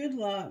have good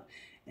luck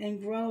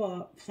and grow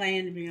up,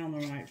 plan to be on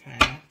the right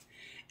path.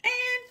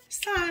 And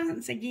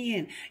silence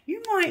again.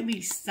 You might be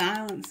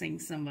silencing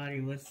somebody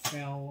with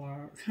spell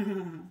work.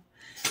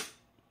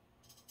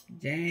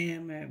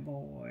 Damn it,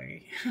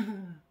 boy.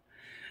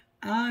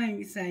 I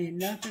ain't saying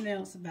nothing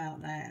else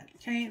about that.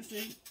 Cancer,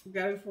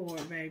 go for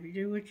it, baby.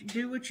 Do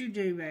what you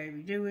do,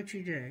 baby. Do what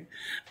you do.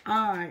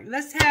 Alright,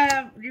 let's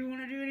have, do you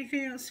want to do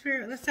anything else,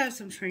 Spirit? Let's have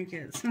some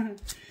trinkets.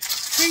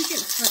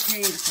 Trinkets for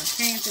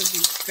Cancer. Cancer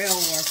be spell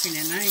working,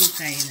 and I ain't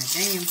saying a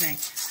damn thing.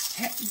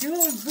 Do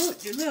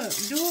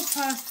a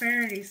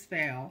prosperity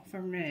spell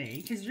for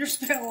me, because your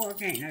spell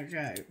work ain't no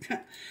joke.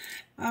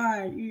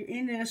 Alright, you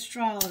into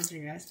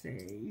astrology, I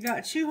see. You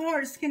got 2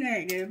 hearts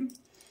connected.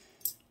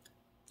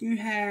 You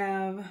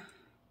have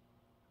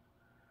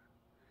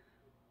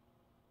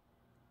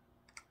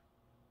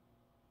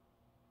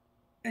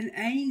an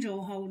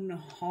angel holding a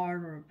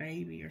heart or a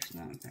baby or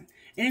something.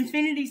 An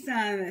infinity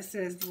sign that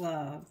says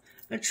love.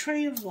 A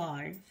tree of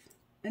life.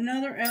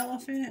 Another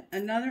elephant.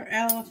 Another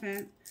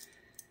elephant.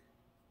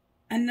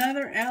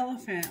 Another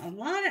elephant. A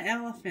lot of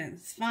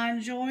elephants.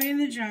 Find joy in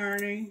the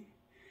journey.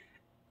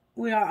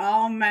 We are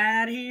all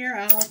mad here.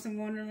 Alice in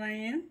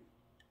Wonderland.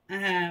 I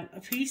have a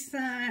peace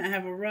sign. I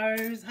have a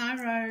rose.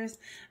 Hi, Rose.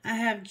 I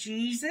have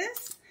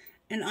Jesus.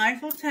 An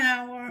Eiffel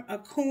Tower. A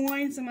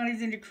coin.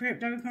 Somebody's into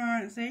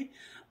cryptocurrency.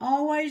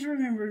 Always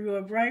remember, you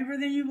are braver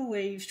than you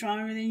believe,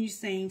 stronger than you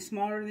seem,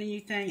 smarter than you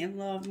think, and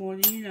loved more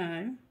than you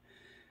know.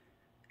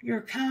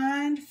 You're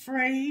kind,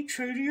 free,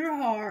 true to your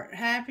heart,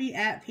 happy,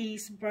 at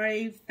peace,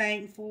 brave,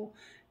 thankful,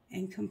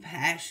 and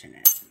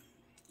compassionate.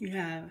 You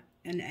have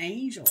an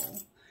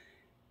angel.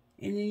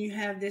 And then you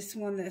have this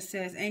one that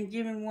says, and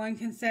given one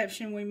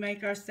conception, we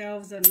make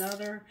ourselves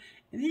another.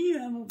 And then you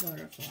have a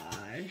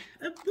butterfly.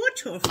 A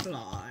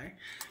butterfly.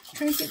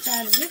 Trinkets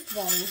out of this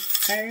bowl.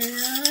 Spirit.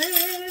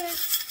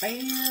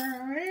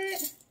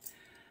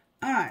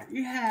 Alright,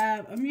 you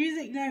have a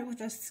music note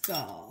with a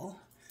skull.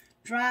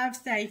 Drive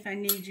safe, I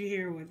need you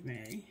here with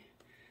me.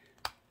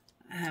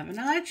 I have an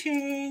I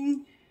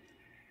Ching.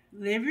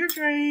 Live your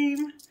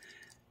dream.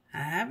 I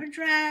have a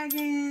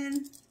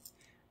dragon.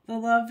 The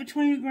love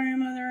between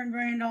grandmother and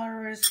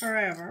granddaughter is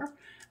forever.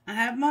 I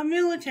have my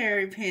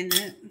military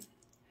pendant.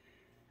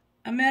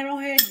 A metal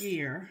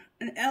headgear.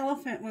 An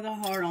elephant with a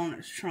heart on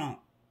its trunk.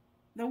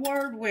 The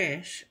word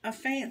wish. A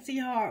fancy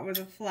heart with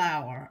a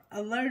flower.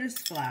 A lotus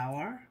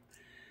flower.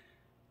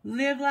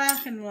 Live,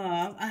 laugh, and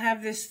love. I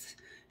have this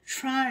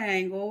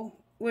triangle,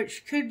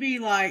 which could be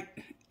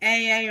like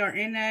AA or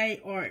NA,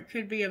 or it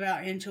could be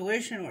about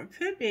intuition, or it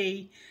could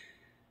be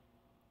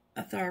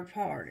a third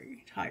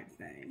party type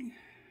thing.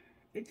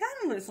 It kind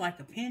of looks like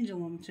a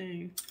pendulum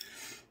too.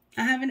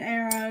 I have an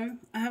arrow.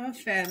 I have a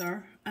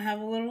feather. I have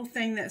a little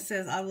thing that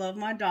says I love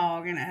my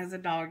dog, and it has a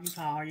doggy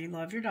paw. You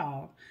love your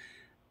dog.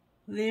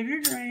 Live your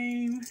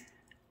dream.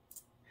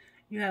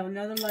 You have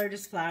another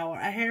lotus flower.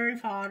 A Harry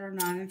Potter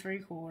 9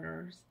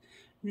 3/4.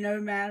 No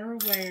matter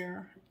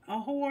where. A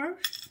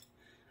horse,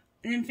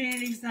 an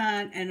infinity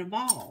sign, and a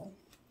ball.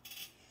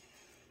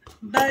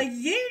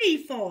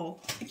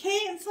 Beautiful.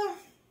 Cancer.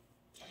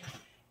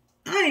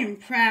 I am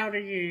proud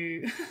of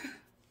you.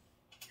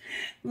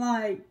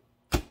 Like,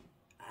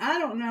 I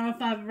don't know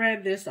if I've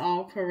read this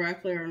all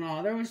correctly or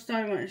not. There was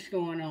so much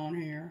going on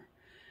here.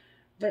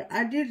 But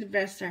I did the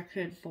best I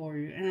could for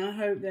you. And I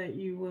hope that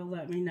you will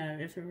let me know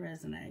if it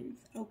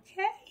resonates.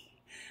 Okay?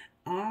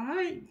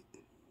 Alright.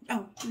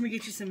 Oh, let me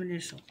get you some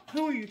initials.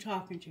 Who are you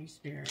talking to,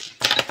 Spirit?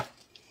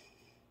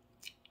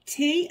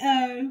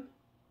 TOCFBM.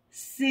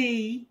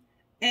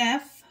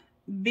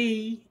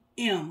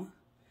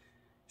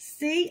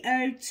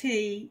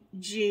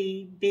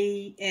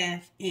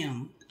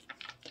 COTGBFM.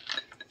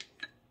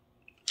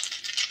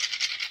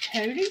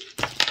 Cody?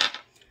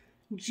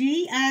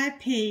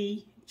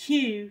 GIPQMDT.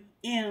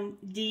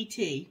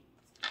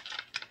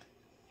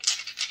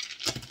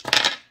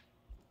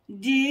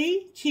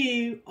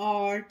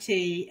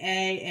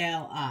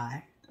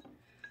 DQRTALI.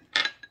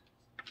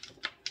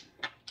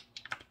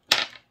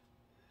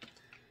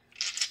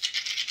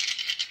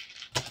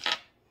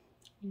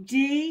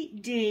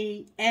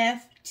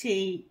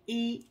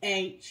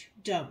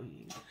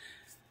 DDFTEHW.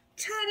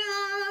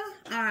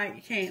 Ta-da! All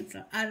right,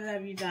 Cancer. I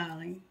love you,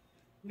 darling.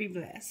 Be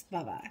blessed.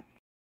 Bye-bye.